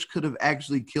Scarlet Witch could have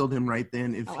actually killed him right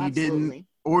then if he didn't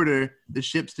order the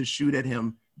ships to shoot at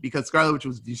him, because Scarlet Witch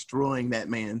was destroying that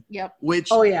man. Yep.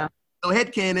 So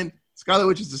headcanon, Scarlet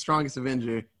Witch is the strongest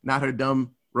Avenger, not her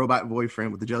dumb robot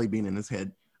boyfriend with the jelly bean in his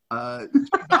head. And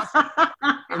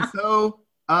so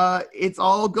it's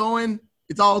all going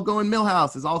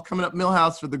Milhouse. It's all coming up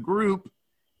Milhouse for the group.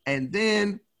 And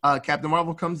then Captain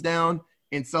Marvel comes down.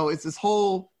 And so it's this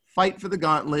whole fight for the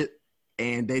gauntlet.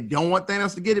 And they don't want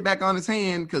Thanos to get it back on his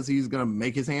hand because he's going to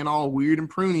make his hand all weird and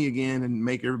pruny again and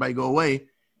make everybody go away.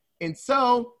 And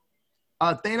so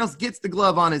Thanos gets the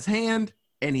glove on his hand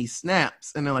and he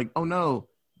snaps. And they're like, oh no.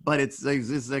 But it's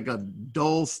like a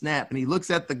dull snap. And he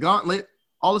looks at the gauntlet.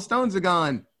 All the stones are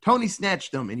gone. Tony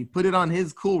snatched them and he put it on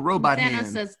his cool robot hand.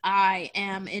 Thanos says, I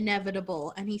am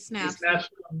inevitable. And he snaps.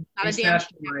 He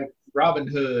snatched him like Robin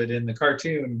Hood in the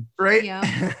cartoon. Right?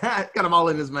 Yeah. Got them all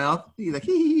in his mouth. He's like,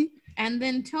 hee. And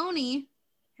then Tony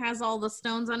has all the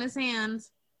stones on his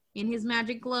hands in his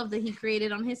magic glove that he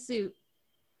created on his suit.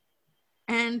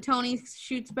 And Tony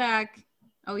shoots back,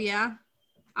 oh yeah?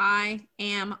 I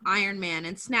am Iron Man,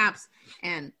 and snaps,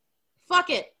 and fuck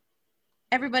it.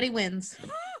 Everybody wins.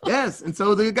 Yes, and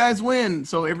so the guys win.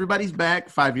 So everybody's back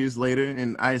 5 years later,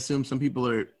 and I assume some people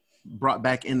are brought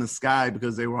back in the sky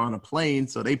because they were on a plane,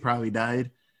 so they probably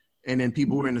died. And then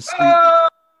people were in the street.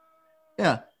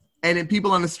 Yeah. And then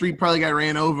people on the street probably got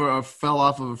ran over or fell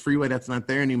off of a freeway that's not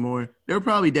there anymore. There were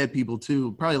probably dead people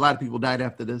too. Probably a lot of people died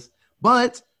after this.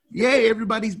 But yay,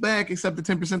 everybody's back except the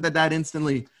 10% that died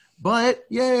instantly. But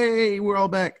yay, we're all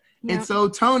back. Yep. And so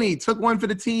Tony took one for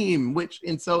the team,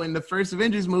 and so in the first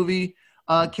Avengers movie,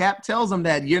 Cap tells him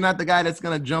that you're not the guy that's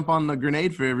going to jump on the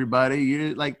grenade for everybody.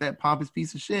 You're like that pompous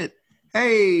piece of shit.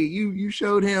 Hey, you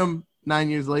showed him 9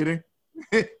 years later.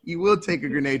 You will take a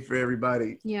grenade for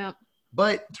everybody. Yeah.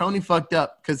 But Tony fucked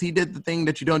up because he did the thing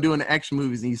that you don't do in the action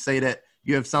movies, and you say that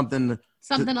you have something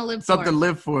to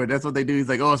live for. That's what they do. He's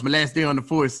like, oh, it's my last day on the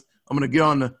force. I'm gonna get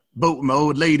on the boat with my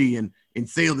old lady and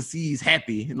sail the seas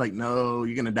happy. And like, no,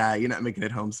 you're gonna die. You're not making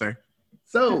it home, sir.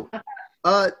 So,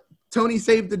 Tony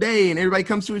saved the day, and everybody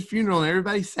comes to his funeral, and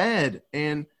everybody's sad.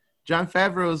 And Jon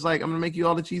Favreau is like, I'm gonna make you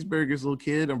all the cheeseburgers, little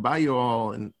kid, or buy you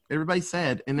all, and everybody's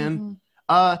sad. And then,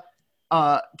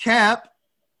 Cap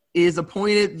is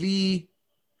appointed the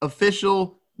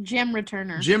official gym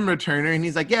returner, and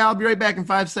he's like, yeah, I'll be right back in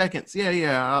 5 seconds.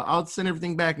 I'll send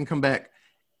everything back and come back.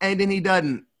 And then he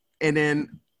doesn't. And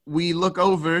then we look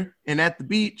over, and at the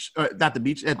beach, or not the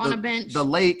beach, at on a bench, the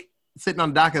lake, sitting on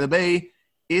the dock of the bay,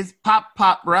 is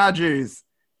Pop Rogers.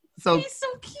 So he's so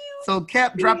cute. So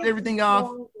Cap dropped everything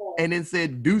off and then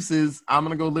said, deuces, I'm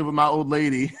gonna go live with my old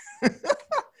lady.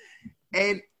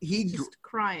 And just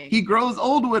crying. He grows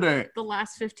old with her. The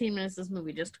last 15 minutes of this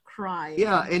movie, just crying.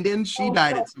 Yeah, and then she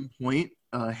died at some point.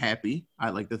 Happy, I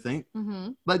like to think. Mm-hmm.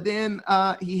 But then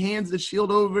he hands the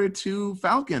shield over to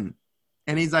Falcon.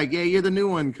 And he's like, yeah, you're the new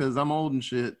one because I'm old and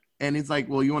shit. And he's like,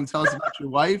 well, you want to tell us about your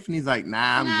wife? And he's like,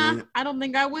 nah, I'm good. I don't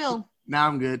think I will. Nah,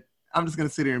 I'm good. I'm just going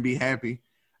to sit here and be happy.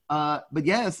 But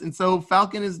yes, and so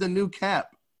Falcon is the new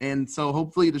Cap. And so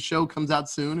hopefully the show comes out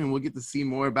soon and we'll get to see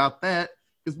more about that.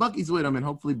 Because Bucky's with him, and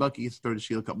hopefully Bucky gets to throw the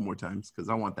shield a couple more times because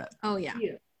I want that. Oh, yeah.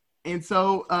 And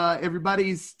so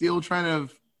everybody's still trying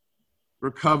to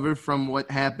recover from what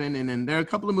happened. And then there are a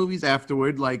couple of movies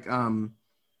afterward, like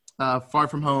Far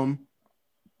From Home.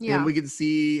 Yeah. And we get to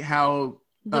see how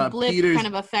the blip Peter's kind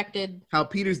of affected. How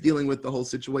Peter's dealing with the whole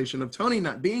situation of Tony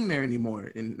not being there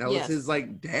anymore. And that was his,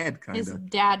 like, dad kind of. His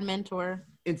dad mentor.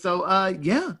 And so,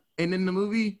 yeah. And then the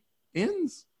movie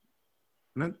ends.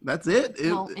 That's it.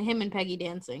 Him and Peggy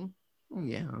dancing.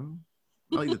 Yeah.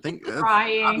 I like to think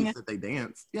crying that they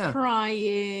danced. Yeah.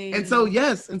 Crying. And so,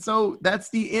 yes. And so that's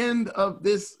the end of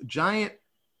this giant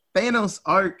Thanos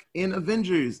arc in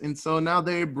Avengers. And so now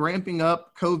they're ramping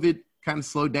up. COVID kind of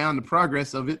slowed down the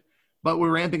progress of it, but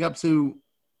we're ramping up to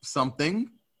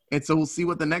something. And so we'll see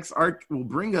what the next arc will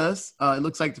bring us. It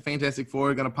looks like the Fantastic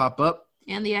Four are going to pop up.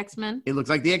 And the X-Men. It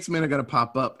looks like the X-Men are going to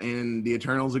pop up and the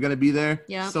Eternals are going to be there.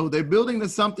 Yeah. So they're building to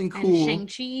something cool. And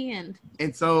Shang-Chi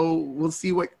and so we'll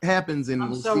see what happens. And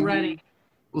I'm so ready.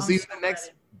 We'll see who the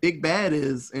next big bad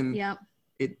is. And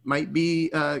it might be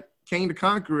Kang the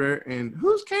Conqueror. And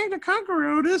who's Kang the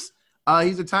Conqueror, Otis?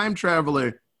 He's a time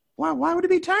traveler. Why would it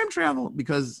be time travel?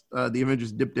 Because the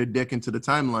Avengers dipped their dick into the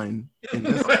timeline.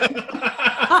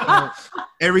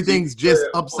 Everything's just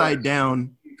upside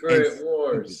down. Great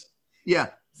Wars. Yeah.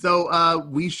 So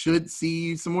we should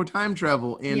see some more time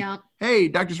travel. And hey,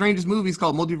 Doctor Strange's movie is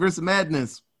called Multiverse of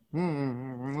Madness.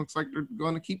 Looks like they're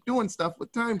going to keep doing stuff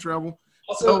with time travel.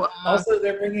 Also,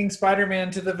 they're bringing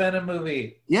Spider-Man to the Venom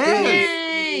movie.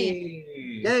 Yay!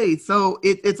 So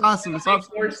it's awesome. It's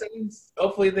awesome.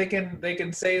 Hopefully they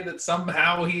can say that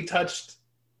somehow he touched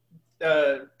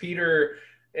Peter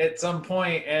at some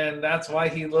point, and that's why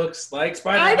he looks like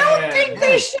Spider-Man. I don't think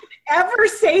they should ever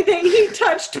say that he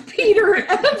touched Peter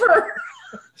ever.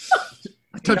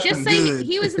 Just say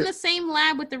he was in the same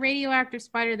lab with the radioactive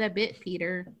spider that bit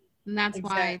Peter, and that's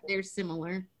why they're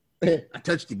similar. I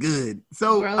touched it good.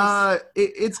 So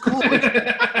it's cool. It's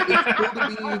cool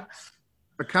to be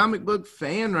a comic book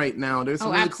fan right now. There's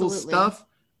some really cool stuff.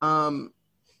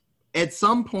 At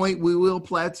some point we will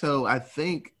plateau. I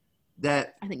think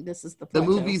this is the plateau.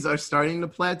 The movies are starting to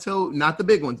plateau. Not the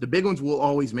big ones. The big ones will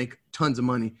always make tons of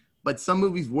money. But some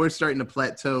movies were starting to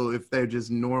plateau if they're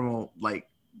just normal, like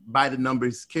by the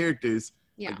numbers characters.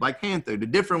 Yeah. Like Black Panther. The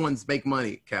different ones make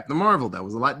money. Captain Marvel, that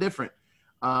was a lot different.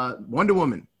 Wonder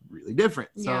Woman, really different.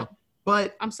 So,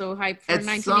 but I'm so hyped for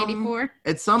 1984.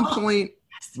 At some point,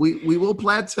 we will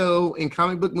plateau, and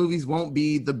comic book movies won't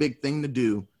be the big thing to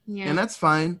do. Yeah. And that's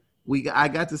fine. I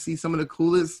got to see some of the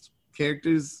coolest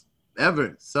characters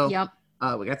ever. So we got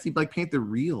to see Black Panther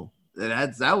real.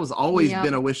 That was always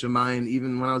been a wish of mine,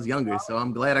 even when I was younger. So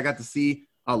I'm glad I got to see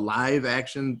a live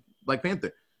action Black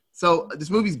Panther. So this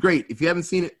movie's great. If you haven't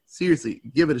seen it, seriously,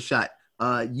 give it a shot.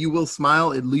 You will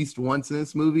smile at least once in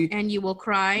this movie. And you will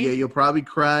cry. Yeah, you'll probably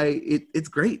cry. It's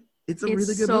great. It's a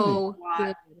really good movie.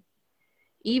 Good.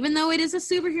 even though it is a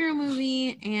superhero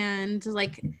movie and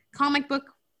like comic book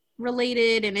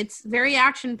related and it's very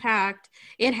action packed,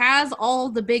 it has all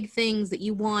the big things that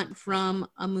you want from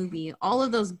a movie, all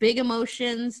of those big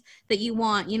emotions that you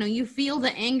want. You know, you feel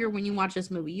the anger when you watch this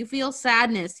movie, you feel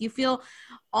sadness, you feel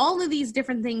all of these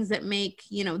different things that make,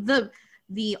 you know,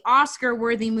 the Oscar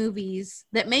worthy movies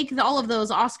that make all of those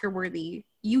Oscar worthy.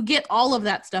 You get all of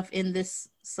that stuff in this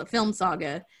film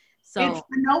saga. So it's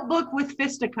The Notebook with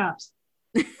fisticuffs.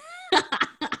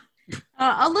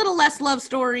 A little less love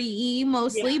story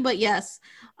mostly, but yes.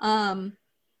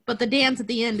 But the dance at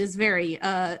the end is very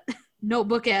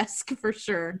Notebook-esque for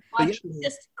sure.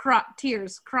 Just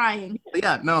tears, crying.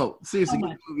 Yeah, no, seriously,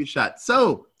 good movie shot.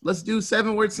 So let's do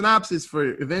 7-word synopsis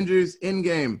for Avengers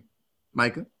Endgame.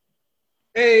 Micah?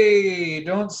 Hey,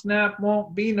 don't snap,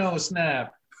 won't be no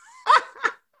snap.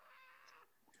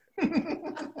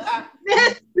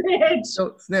 This bitch.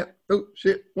 Don't snap, no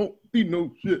shit, won't be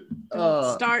no shit.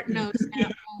 Start, no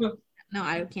snap. No,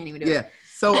 I can't even do it. Yeah.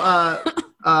 So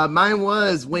mine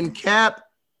was when Cap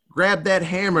grabbed that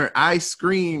hammer, I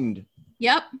screamed.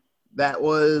 Yep. That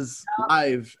was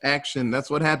live action. That's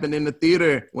what happened in the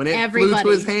theater. When it flew to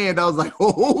his hand, I was like,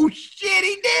 oh shit,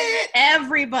 he did it.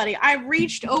 Everybody. I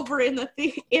reached over in the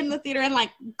theater and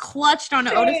like clutched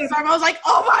onto Otis's arm. I was like,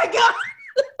 oh my God.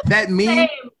 That meme.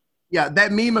 Yeah,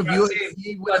 that meme of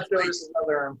UFC with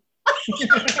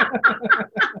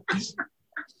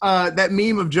that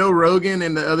meme of Joe Rogan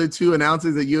and the other two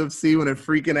announcers at UFC when they're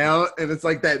freaking out, and it's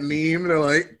like that meme. They're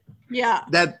like, yeah,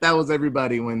 that was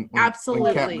everybody when Cap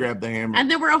grabbed the hammer. And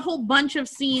there were a whole bunch of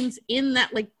scenes in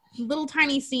that, like little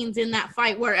tiny scenes in that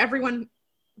fight where everyone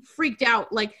freaked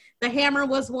out. Like the hammer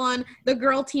was one, the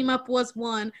girl team up was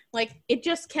one. Like it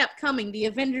just kept coming. The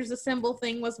Avengers Assemble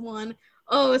thing was one.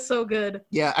 Oh, it's so good.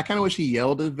 Yeah, I kind of wish he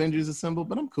yelled Avengers Assemble,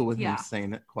 but I'm cool with him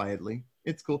saying it quietly.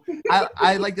 It's cool.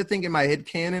 I like to think in my head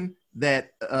canon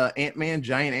that Giant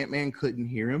Ant-Man couldn't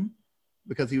hear him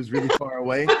because he was really far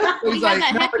away. So he's like,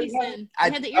 I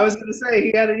was going to say,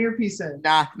 he had an earpiece in.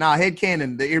 Nah, head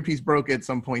canon. The earpiece broke at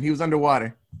some point. He was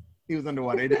underwater. It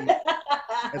didn't,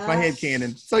 that's my head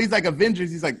canon. So he's like,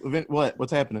 Avengers. He's like, what?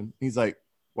 What's happening? He's like,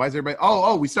 why is everybody?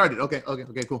 Oh, we started. Okay,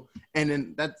 cool. And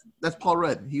then that's Paul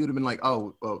Rudd. He would have been like,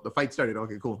 oh, well, the fight started.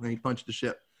 Okay, cool. And he punched the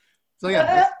ship. So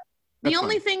yeah. The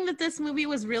only thing that this movie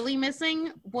was really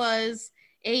missing was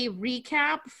a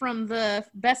recap from the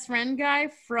best friend guy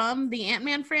from the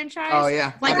Ant-Man franchise. Oh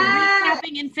yeah, like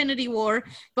recapping Infinity War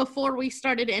before we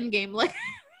started Endgame. Like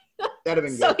that'd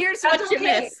have been good. So here's what you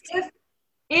missed.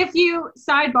 If you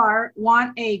sidebar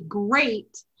want a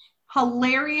great,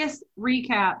 hilarious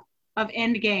recap of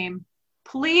Endgame,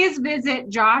 please visit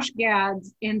Josh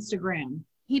Gad's Instagram.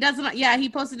 He doesn't. Yeah, he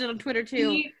posted it on Twitter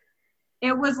too.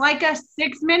 It was like a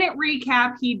 6-minute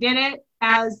recap. He did it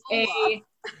as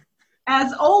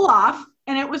Olaf,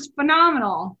 and it was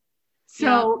phenomenal.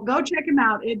 So go check him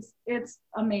out. It's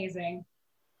amazing.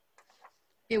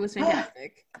 It was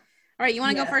fantastic. All right, you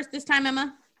want to go first this time,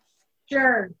 Emma?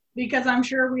 Sure, because I'm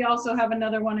sure we also have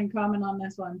another one in common on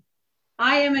this one.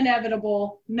 I am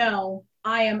inevitable. No,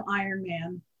 I am Iron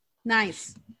Man.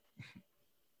 Nice.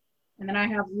 And then I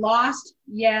have Lost,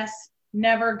 yes,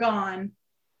 never gone.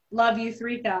 Love you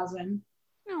 3000.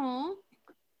 Aww.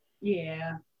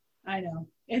 Yeah, I know.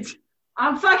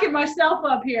 I'm fucking myself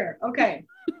up here. Okay.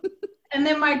 And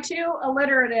then my 2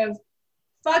 alliterative,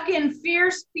 fucking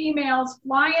fierce females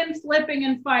flying, flipping,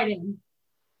 and fighting.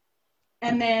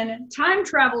 And then time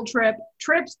travel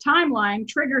trips timeline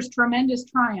triggers tremendous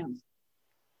triumph.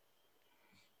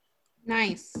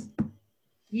 Nice.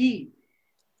 Yee.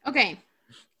 Okay.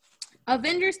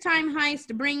 Avengers Time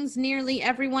Heist brings nearly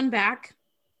everyone back.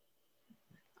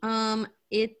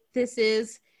 This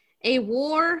is a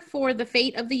war for the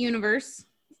fate of the universe,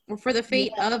 or for the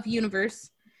fate of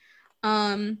universe.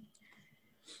 Superheroes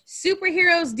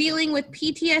dealing with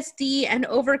PTSD and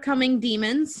overcoming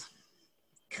demons.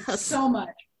 So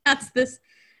much. That's this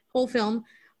whole film.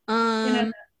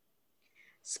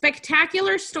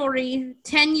 Spectacular story,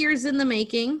 10 years in the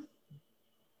making.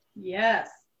 Yes.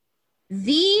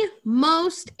 The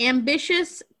most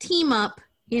ambitious team up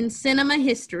in cinema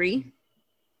history.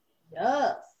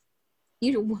 Yes.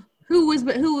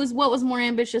 What was more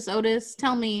ambitious, Otis?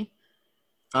 Tell me.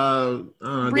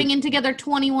 Bringing together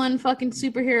 21 fucking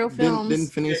superhero films. Didn't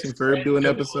Phineas and Ferb do an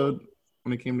episode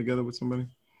when they came together with somebody?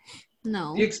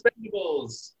 No. The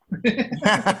Expendables.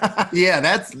 Yeah,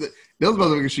 those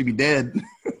motherfuckers should be dead.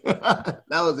 That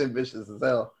was ambitious as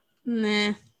hell.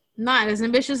 Nah, not as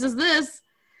ambitious as this.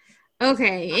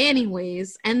 Okay,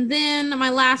 anyways. And then my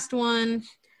last one,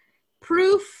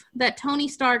 proof that Tony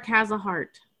Stark has a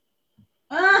heart.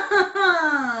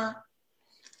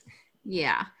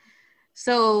 Yeah.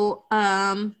 So,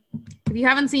 if you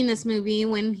haven't seen this movie,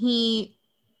 when he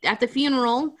at the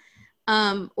funeral,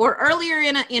 or earlier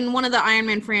in one of the Iron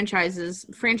Man franchise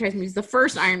movies, the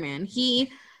first Iron Man,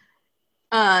 he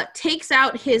takes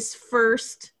out his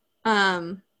first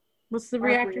what's the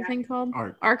reactor thing called?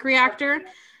 Arc reactor,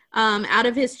 out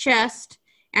of his chest,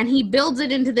 and he builds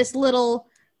it into this little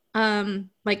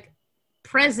like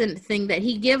present thing that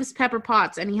he gives Pepper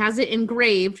Potts, and he has it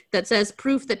engraved that says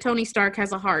proof that Tony Stark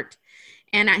has a heart.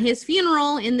 And at his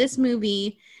funeral in this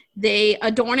movie, they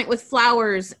adorn it with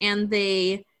flowers and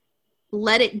they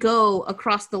let it go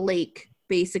across the lake,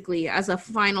 basically, as a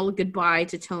final goodbye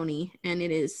to Tony. And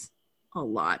it is a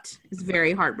lot. It's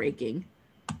very heartbreaking.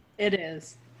 It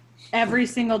is. Every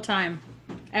single time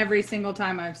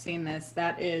I've seen this,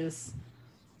 that is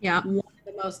one of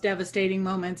the most devastating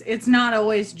moments. It's not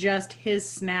always just his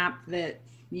snap that,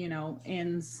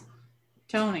 ends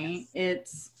Tony.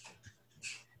 It's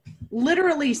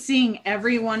literally seeing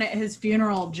everyone at his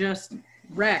funeral just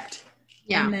wrecked.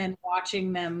 Yeah. And then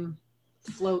watching them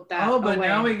float that away.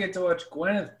 Now we get to watch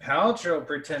Gwyneth Paltrow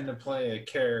pretend to play a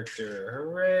character.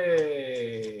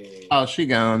 Hooray. Oh, she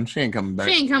gone. She ain't coming back.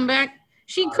 She ain't come back.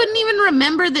 She couldn't even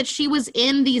remember that she was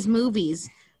in these movies.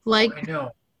 Like,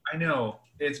 I know.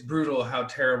 It's brutal how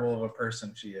terrible of a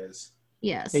person she is.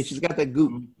 Yes. Hey, she's got that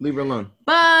goop. Leave her alone.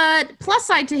 But plus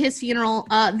side to his funeral,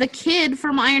 the kid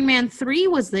from Iron Man 3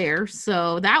 was there,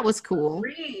 so that was cool.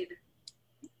 Reed.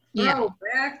 Yeah.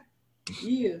 Back.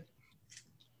 Yeah.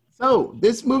 So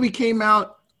this movie came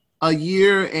out a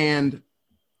year and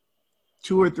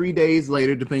 2 or 3 days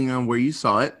later, depending on where you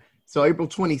saw it. So April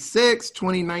 26,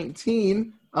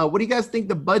 2019. What do you guys think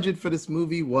the budget for this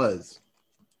movie was?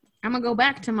 I'm going to go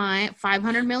back to my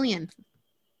 $500 million.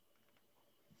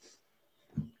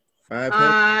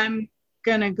 I'm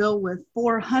going to go with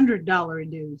 $400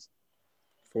 dues.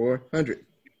 400.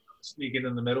 Sneak it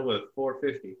in the middle with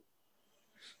 $450.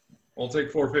 I'll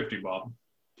take $450, Bob.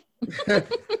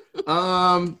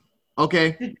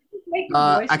 Okay.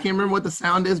 I can't remember what the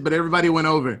sound is, but everybody went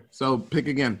over. So pick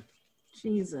again.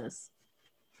 Jesus.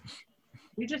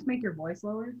 You just make your voice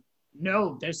lower?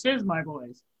 No, this is my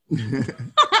voice.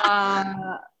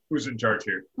 Who's in charge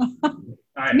here?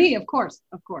 Me, of course.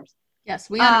 Yes,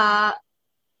 we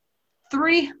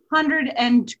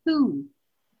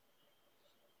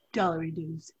 $302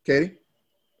 dues. Katie?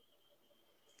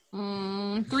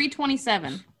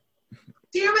 327.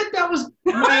 Damn it, that was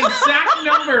my exact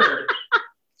number.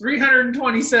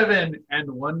 327 and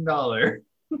 $1.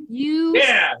 You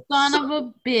son of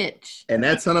a bitch. And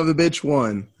that son of a bitch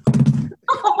won.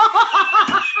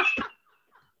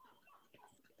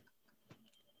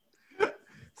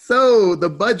 So the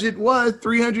budget was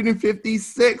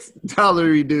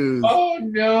 $356 dues. Oh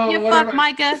no! You fuck,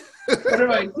 Micah. What have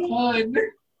I done?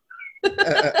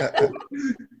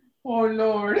 Oh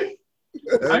Lord!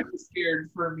 I'm scared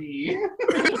for me.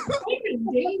 I'm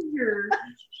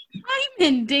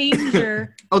in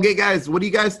danger. Okay, guys, what do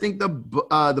you guys think the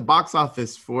box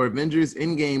office for Avengers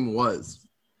Endgame was?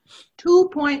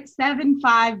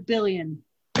 $2.75 billion.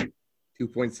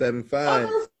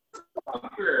 2.75.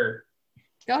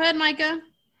 Go ahead, Micah.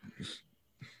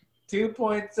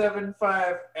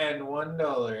 2.75 and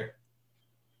 $1.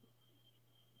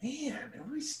 Man,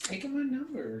 nobody's taking my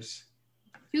numbers.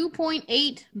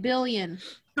 2.8 billion.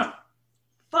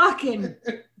 Fucking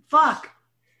fuck.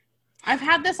 I've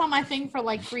had this on my thing for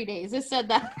like 3 days. It said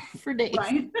that for days.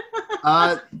 Right.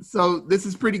 So this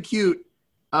is pretty cute.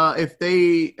 If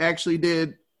they actually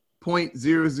did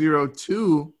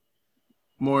 0.002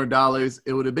 more dollars,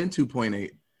 it would have been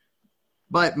 2.8.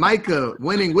 But Micah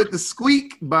winning with the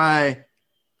squeak by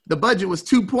the budget was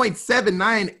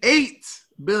 $2.798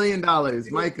 billion.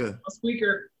 Micah. A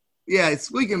squeaker. Yeah, it's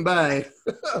squeaking by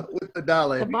with the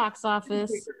dollar. The box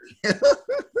office.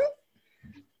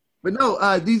 But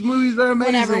no, these movies are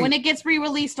amazing. Whatever. When it gets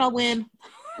re-released, I'll win.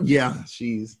 Yeah,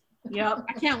 jeez. Yep.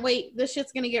 I can't wait. This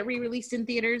shit's going to get re-released in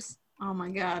theaters. Oh, my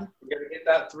God. We're going to get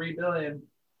that $3 billion.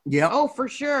 Yeah. Oh, for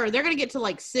sure. They're going to get to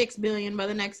like $6 billion by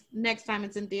the next time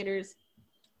it's in theaters.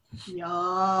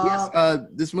 Yes,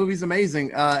 this movie's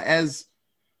amazing. As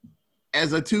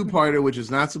a two-parter, which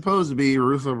is not supposed to be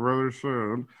Russo Brothers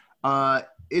film,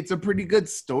 it's a pretty good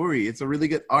story. It's a really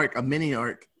good arc, a mini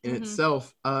arc in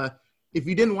itself. If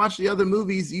you didn't watch the other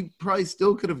movies, you probably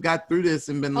still could have got through this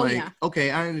and been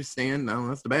okay, I understand. No,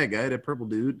 that's the bad guy, that purple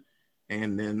dude.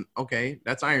 And then, okay,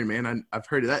 that's Iron Man. I've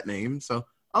heard of that name. So,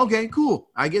 okay, cool.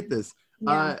 I get this.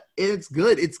 Yeah. It's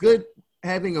good. It's good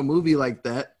having a movie like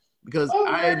that because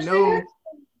I know.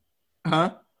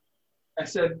 Huh? I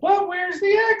said, but where's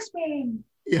the X-Men?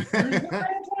 Yeah. Where's the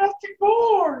Fantastic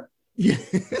Four? Yeah.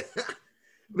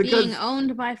 being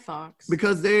owned by Fox.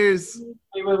 Because there's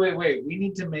wait. We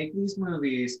need to make these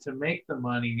movies to make the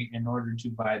money in order to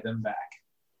buy them back.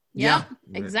 Yep,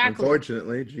 exactly.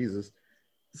 Unfortunately, Jesus.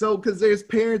 So, because there's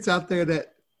parents out there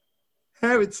that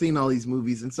haven't seen all these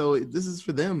movies, and so this is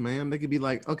for them, man. They could be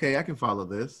like, okay, I can follow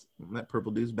this. That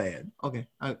purple dude's bad. Okay,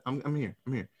 I'm here.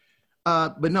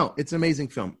 But no, it's an amazing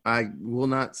film. I will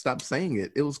not stop saying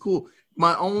it. It was cool.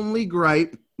 My only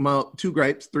gripe,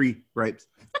 three gripes.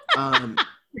 Hulk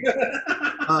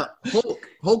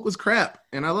was crap,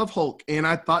 and I love Hulk, and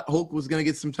I thought Hulk was gonna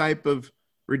get some type of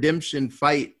redemption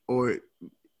fight, or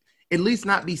at least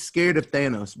not be scared of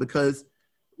Thanos, because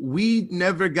we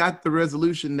never got the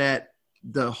resolution that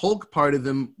the Hulk part of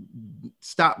him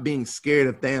stopped being scared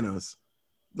of Thanos.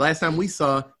 Last time we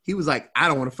saw, he was like, I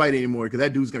don't want to fight anymore because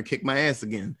that dude's going to kick my ass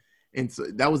again. And so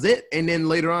that was it. And then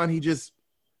later on, he just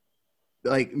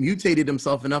like mutated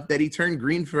himself enough that he turned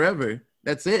green forever.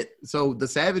 That's it. So the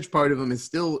savage part of him is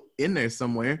still in there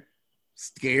somewhere,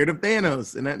 scared of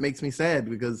Thanos. And that makes me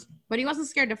sad because... But he wasn't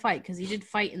scared to fight because he did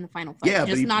fight in the final fight. Yeah,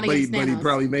 just but he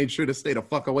probably made sure to stay the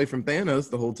fuck away from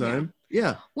Thanos the whole time.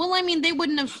 Yeah. Well, I mean, they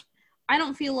wouldn't have... I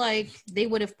don't feel like they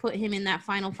would have put him in that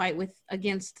final fight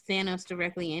against Thanos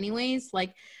directly anyways.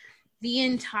 Like, the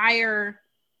entire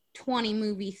 20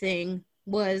 movie thing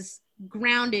was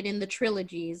grounded in the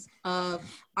trilogies of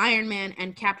Iron Man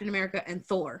and Captain America and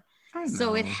Thor.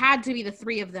 So it had to be the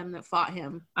three of them that fought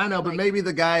him. I know, but maybe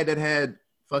the guy that had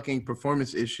fucking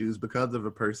performance issues because of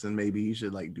a person, maybe he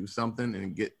should like do something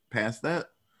and get past that.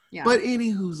 Yeah. But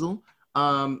any hoozle,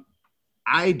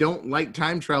 I don't like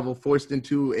time travel forced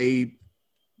into a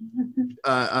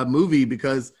movie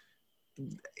because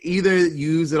either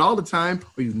you use it all the time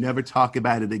or you never talk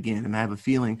about it again. And I have a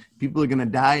feeling people are going to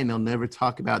die and they'll never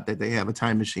talk about that they have a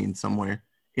time machine somewhere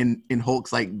in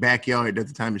Hulk's like backyard.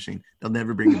 There's a time machine. They'll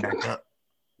never bring it back up.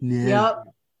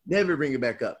 Never bring it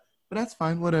back up. But that's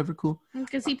fine. Whatever. Cool.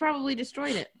 Because he probably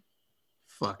destroyed it.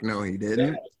 Fuck no, he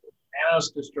didn't.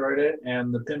 Thanos destroyed it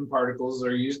and the Pym particles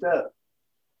are used up.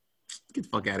 Get the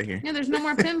fuck out of here. Yeah, there's no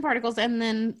more Pym particles. And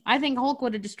then I think Hulk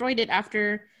would have destroyed it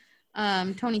after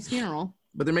Tony's funeral.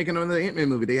 But they're making another Ant-Man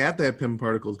movie. They have to have Pym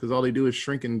particles because all they do is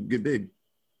shrink and get big.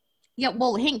 Yeah,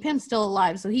 well, Hank Pym's still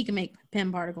alive, so he can make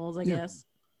Pym particles, I guess.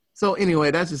 So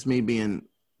anyway, that's just me being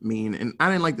mean. And I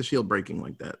didn't like the shield breaking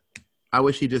like that. I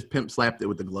wish he just pimp slapped it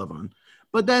with the glove on.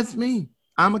 But that's me.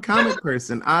 I'm a comic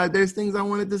person. There's things I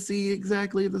wanted to see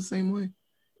exactly the same way.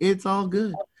 It's all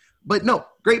good. But no,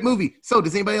 great movie. So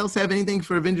does anybody else have anything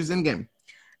for Avengers Endgame?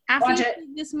 After you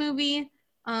see this movie,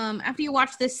 after you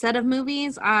watch this set of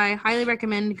movies, I highly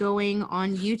recommend going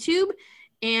on YouTube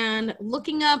and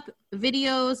looking up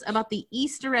videos about the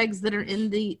Easter eggs that are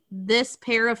in this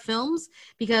pair of films,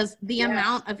 because the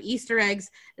amount of Easter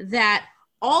eggs that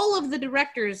all of the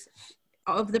directors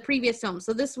of the previous films,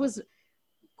 so this was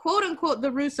quote unquote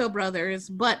the Russo brothers,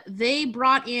 but they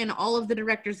brought in all of the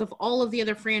directors of all of the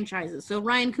other franchises. So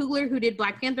Ryan Coogler, who did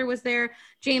Black Panther, was there.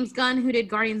 James Gunn, who did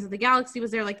Guardians of the Galaxy, was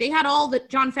there. Like, they had all the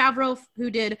Jon Favreau, who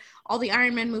did all the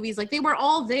Iron Man movies. Like, they were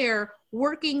all there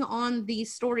working on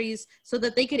these stories so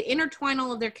that they could intertwine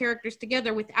all of their characters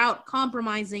together without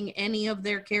compromising any of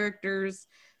their characters'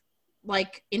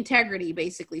 like integrity,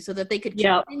 basically, so that they could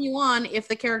continue on if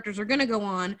the characters are going to go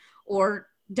on, or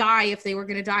die if they were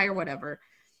going to die, or whatever.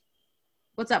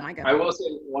 What's up, Micah? I will say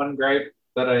one gripe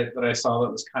that I saw that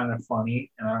was kind of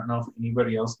funny, and I don't know if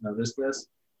anybody else noticed this,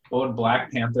 but when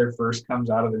Black Panther first comes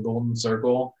out of the Golden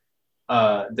Circle,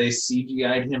 they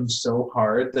CGI'd him so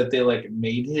hard that they like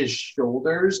made his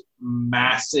shoulders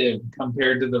massive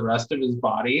compared to the rest of his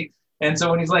body. And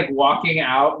so when he's like walking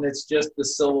out and it's just the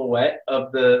silhouette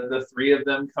of the three of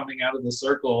them coming out of the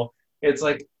circle, it's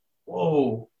like,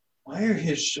 whoa, why are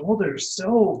his shoulders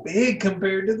so big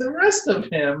compared to the rest of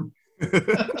him?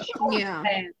 Yeah.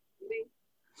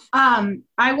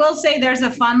 I will say there's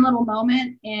a fun little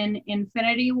moment in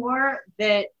Infinity War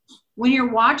that when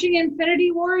you're watching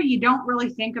Infinity War, you don't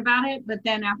really think about it. But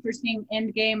then after seeing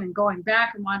Endgame and going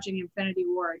back and watching Infinity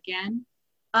War again,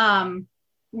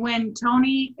 when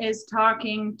Tony is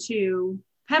talking to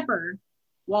Pepper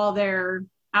while they're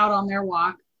out on their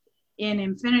walk in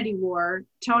Infinity War,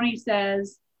 Tony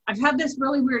says, I've had this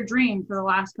really weird dream for the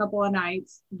last couple of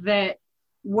nights that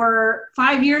we're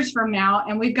 5 years from now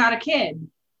and we've got a kid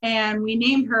and we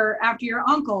named her after your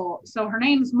uncle. So her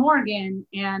name's Morgan,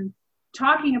 and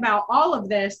talking about all of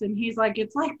this. And he's like,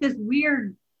 it's like this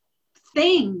weird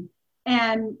thing.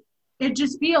 And it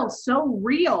just feels so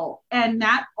real. And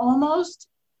that almost,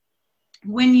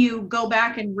 when you go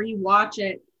back and rewatch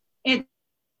it, it's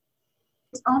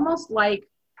almost like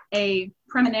a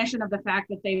premonition of the fact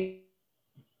that they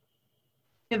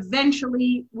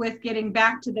eventually with getting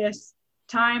back to this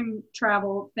time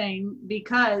travel thing,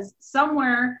 because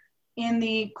somewhere in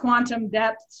the quantum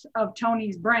depths of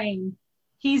Tony's brain,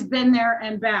 he's been there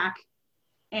and back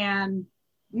and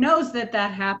knows that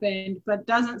happened, but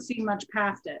doesn't see much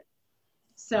past it.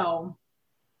 So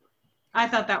I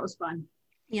thought that was fun.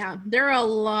 Yeah, there are a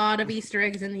lot of Easter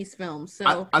eggs in these films.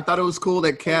 So I thought it was cool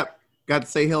that Cap got to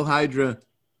say Hail Hydra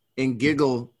and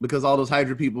giggle because all those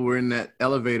Hydra people were in that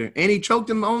elevator. And he choked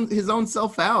his own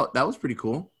self out. That was pretty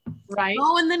cool. Right.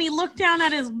 Oh, and then he looked down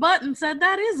at his butt and said,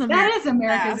 that is America's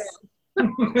ass.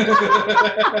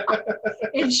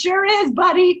 It sure is,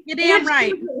 buddy. You're damn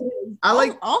right. I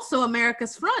like also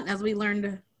America's front, as we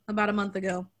learned about a month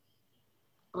ago.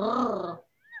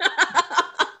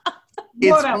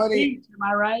 It's funny. Am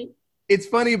I right? It's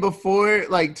funny before,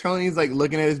 like, Tony's like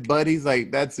looking at his buddies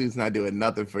like, that suit's not doing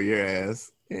nothing for your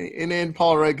ass. And then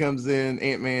Paul Rudd comes in,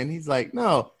 Ant-Man. He's like,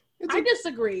 no. I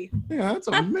disagree. Yeah, that's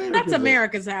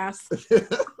America's ass.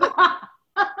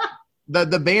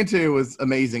 The banter was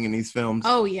amazing in these films.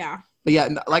 Oh, yeah. But yeah,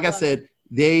 like I said,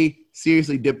 they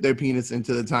seriously dipped their penis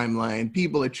into the timeline.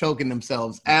 People are choking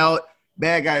themselves out.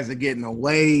 Bad guys are getting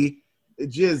away.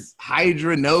 It's just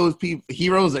Hydra knows people.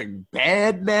 Heroes are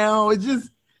bad now. It's just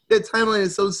that timeline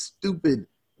is so stupid.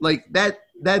 Like that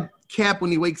Cap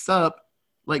when he wakes up,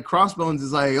 like Crossbones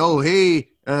is like, oh hey,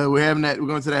 we're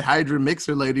going to that Hydra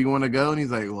mixer later. You want to go? And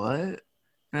he's like, what? And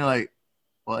they're like,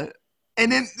 what?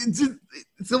 And then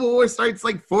Civil War starts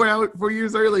like 4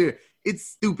 years earlier. It's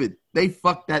stupid. They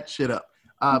fucked that shit up.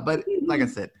 But like I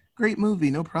said, great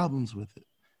movie, no problems with it.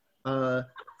 But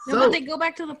they go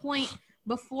back to the point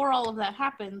before all of that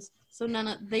happens. So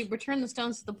they return the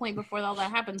stones to the point before all that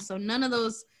happens. So none of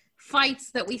those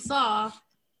fights that we saw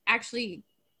actually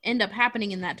end up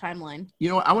happening in that timeline. You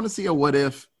know, I want to see a what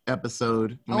if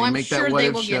episode when they make that what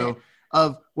if show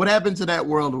of what happened to that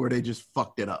world where they just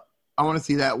fucked it up. I want to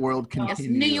see that world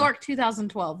continue. Yes, New York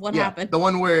 2012. What happened? The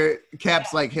one where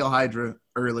Cap's like Hail Hydra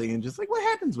early and just like, what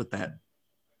happens with that?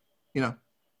 You know?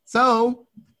 So,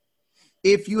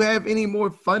 if you have any more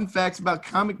fun facts about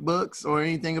comic books or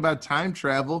anything about time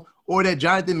travel, or that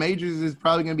Jonathan Majors is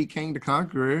probably going to be King the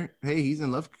Conqueror, hey, he's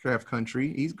in Lovecraft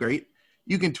country. He's great.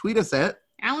 You can tweet us at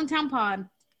Allentown Pod.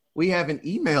 We have an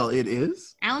email. It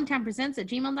is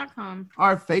AllentownPresents@gmail.com.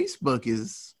 Our Facebook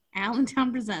is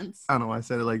Allentown Presents. I don't know why I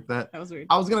said it like that. That was weird.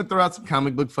 I was going to throw out some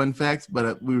comic book fun facts,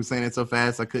 but we were saying it so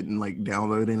fast I couldn't like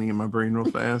download any in my brain real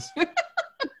fast.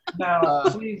 Now,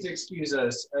 please excuse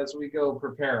us as we go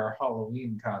prepare our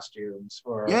Halloween costumes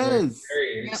for our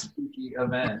very spooky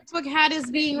event. Facebook hat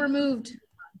is being removed.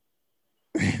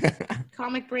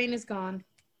 Comic brain is gone.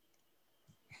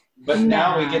 But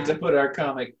now we get to put our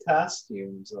comic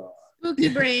costumes on. Spooky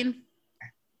brain.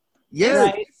 Yeah.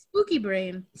 Right. Spooky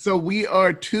brain. So we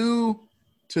are 2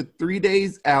 to 3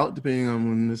 days out, depending on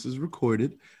when this is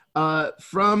recorded,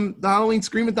 from the Halloween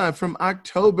Screamathon from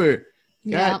October.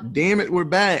 God damn it, we're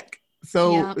back.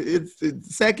 So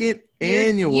it's second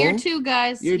annual. Year 2,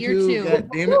 guys. Year two. God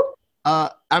damn it.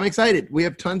 I'm excited. We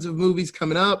have tons of movies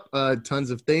coming up, tons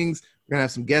of things. We're gonna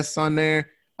have some guests on there.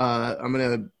 We're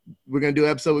gonna do an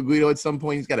episode with Guido at some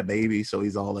point. He's got a baby, so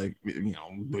he's all like,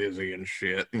 busy and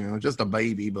shit. Just a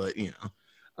baby, but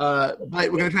but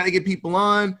we're gonna try to get people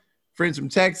on. Friends from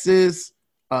Texas,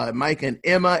 Mike and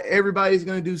Emma. Everybody's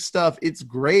gonna do stuff. It's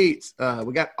great.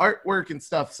 We got artwork and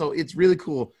stuff, so it's really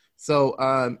cool.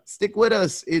 So stick with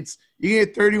us. You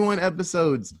get 31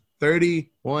 episodes.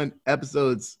 31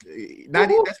 episodes.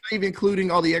 That's not even including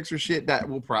all the extra shit that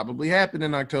will probably happen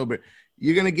in October.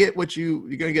 You're gonna get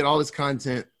you're gonna get all this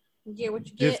content. Get what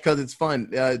you get. Just because it's fun.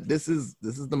 This is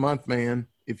the month, man.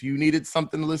 If you needed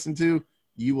something to listen to,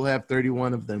 you will have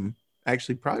 31 of them.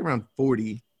 Actually, probably around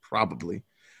 40, probably.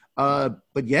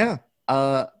 But yeah,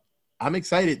 I'm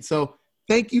excited. So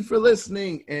thank you for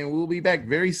listening, and we'll be back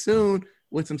very soon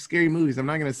with some scary movies. I'm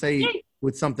not gonna say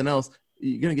with something else.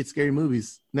 You're gonna get scary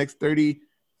movies. Next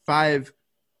 35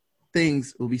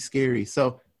 things will be scary.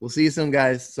 So we'll see you soon,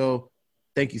 guys. So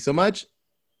thank you so much.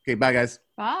 Okay, bye, guys.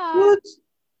 Bye. What?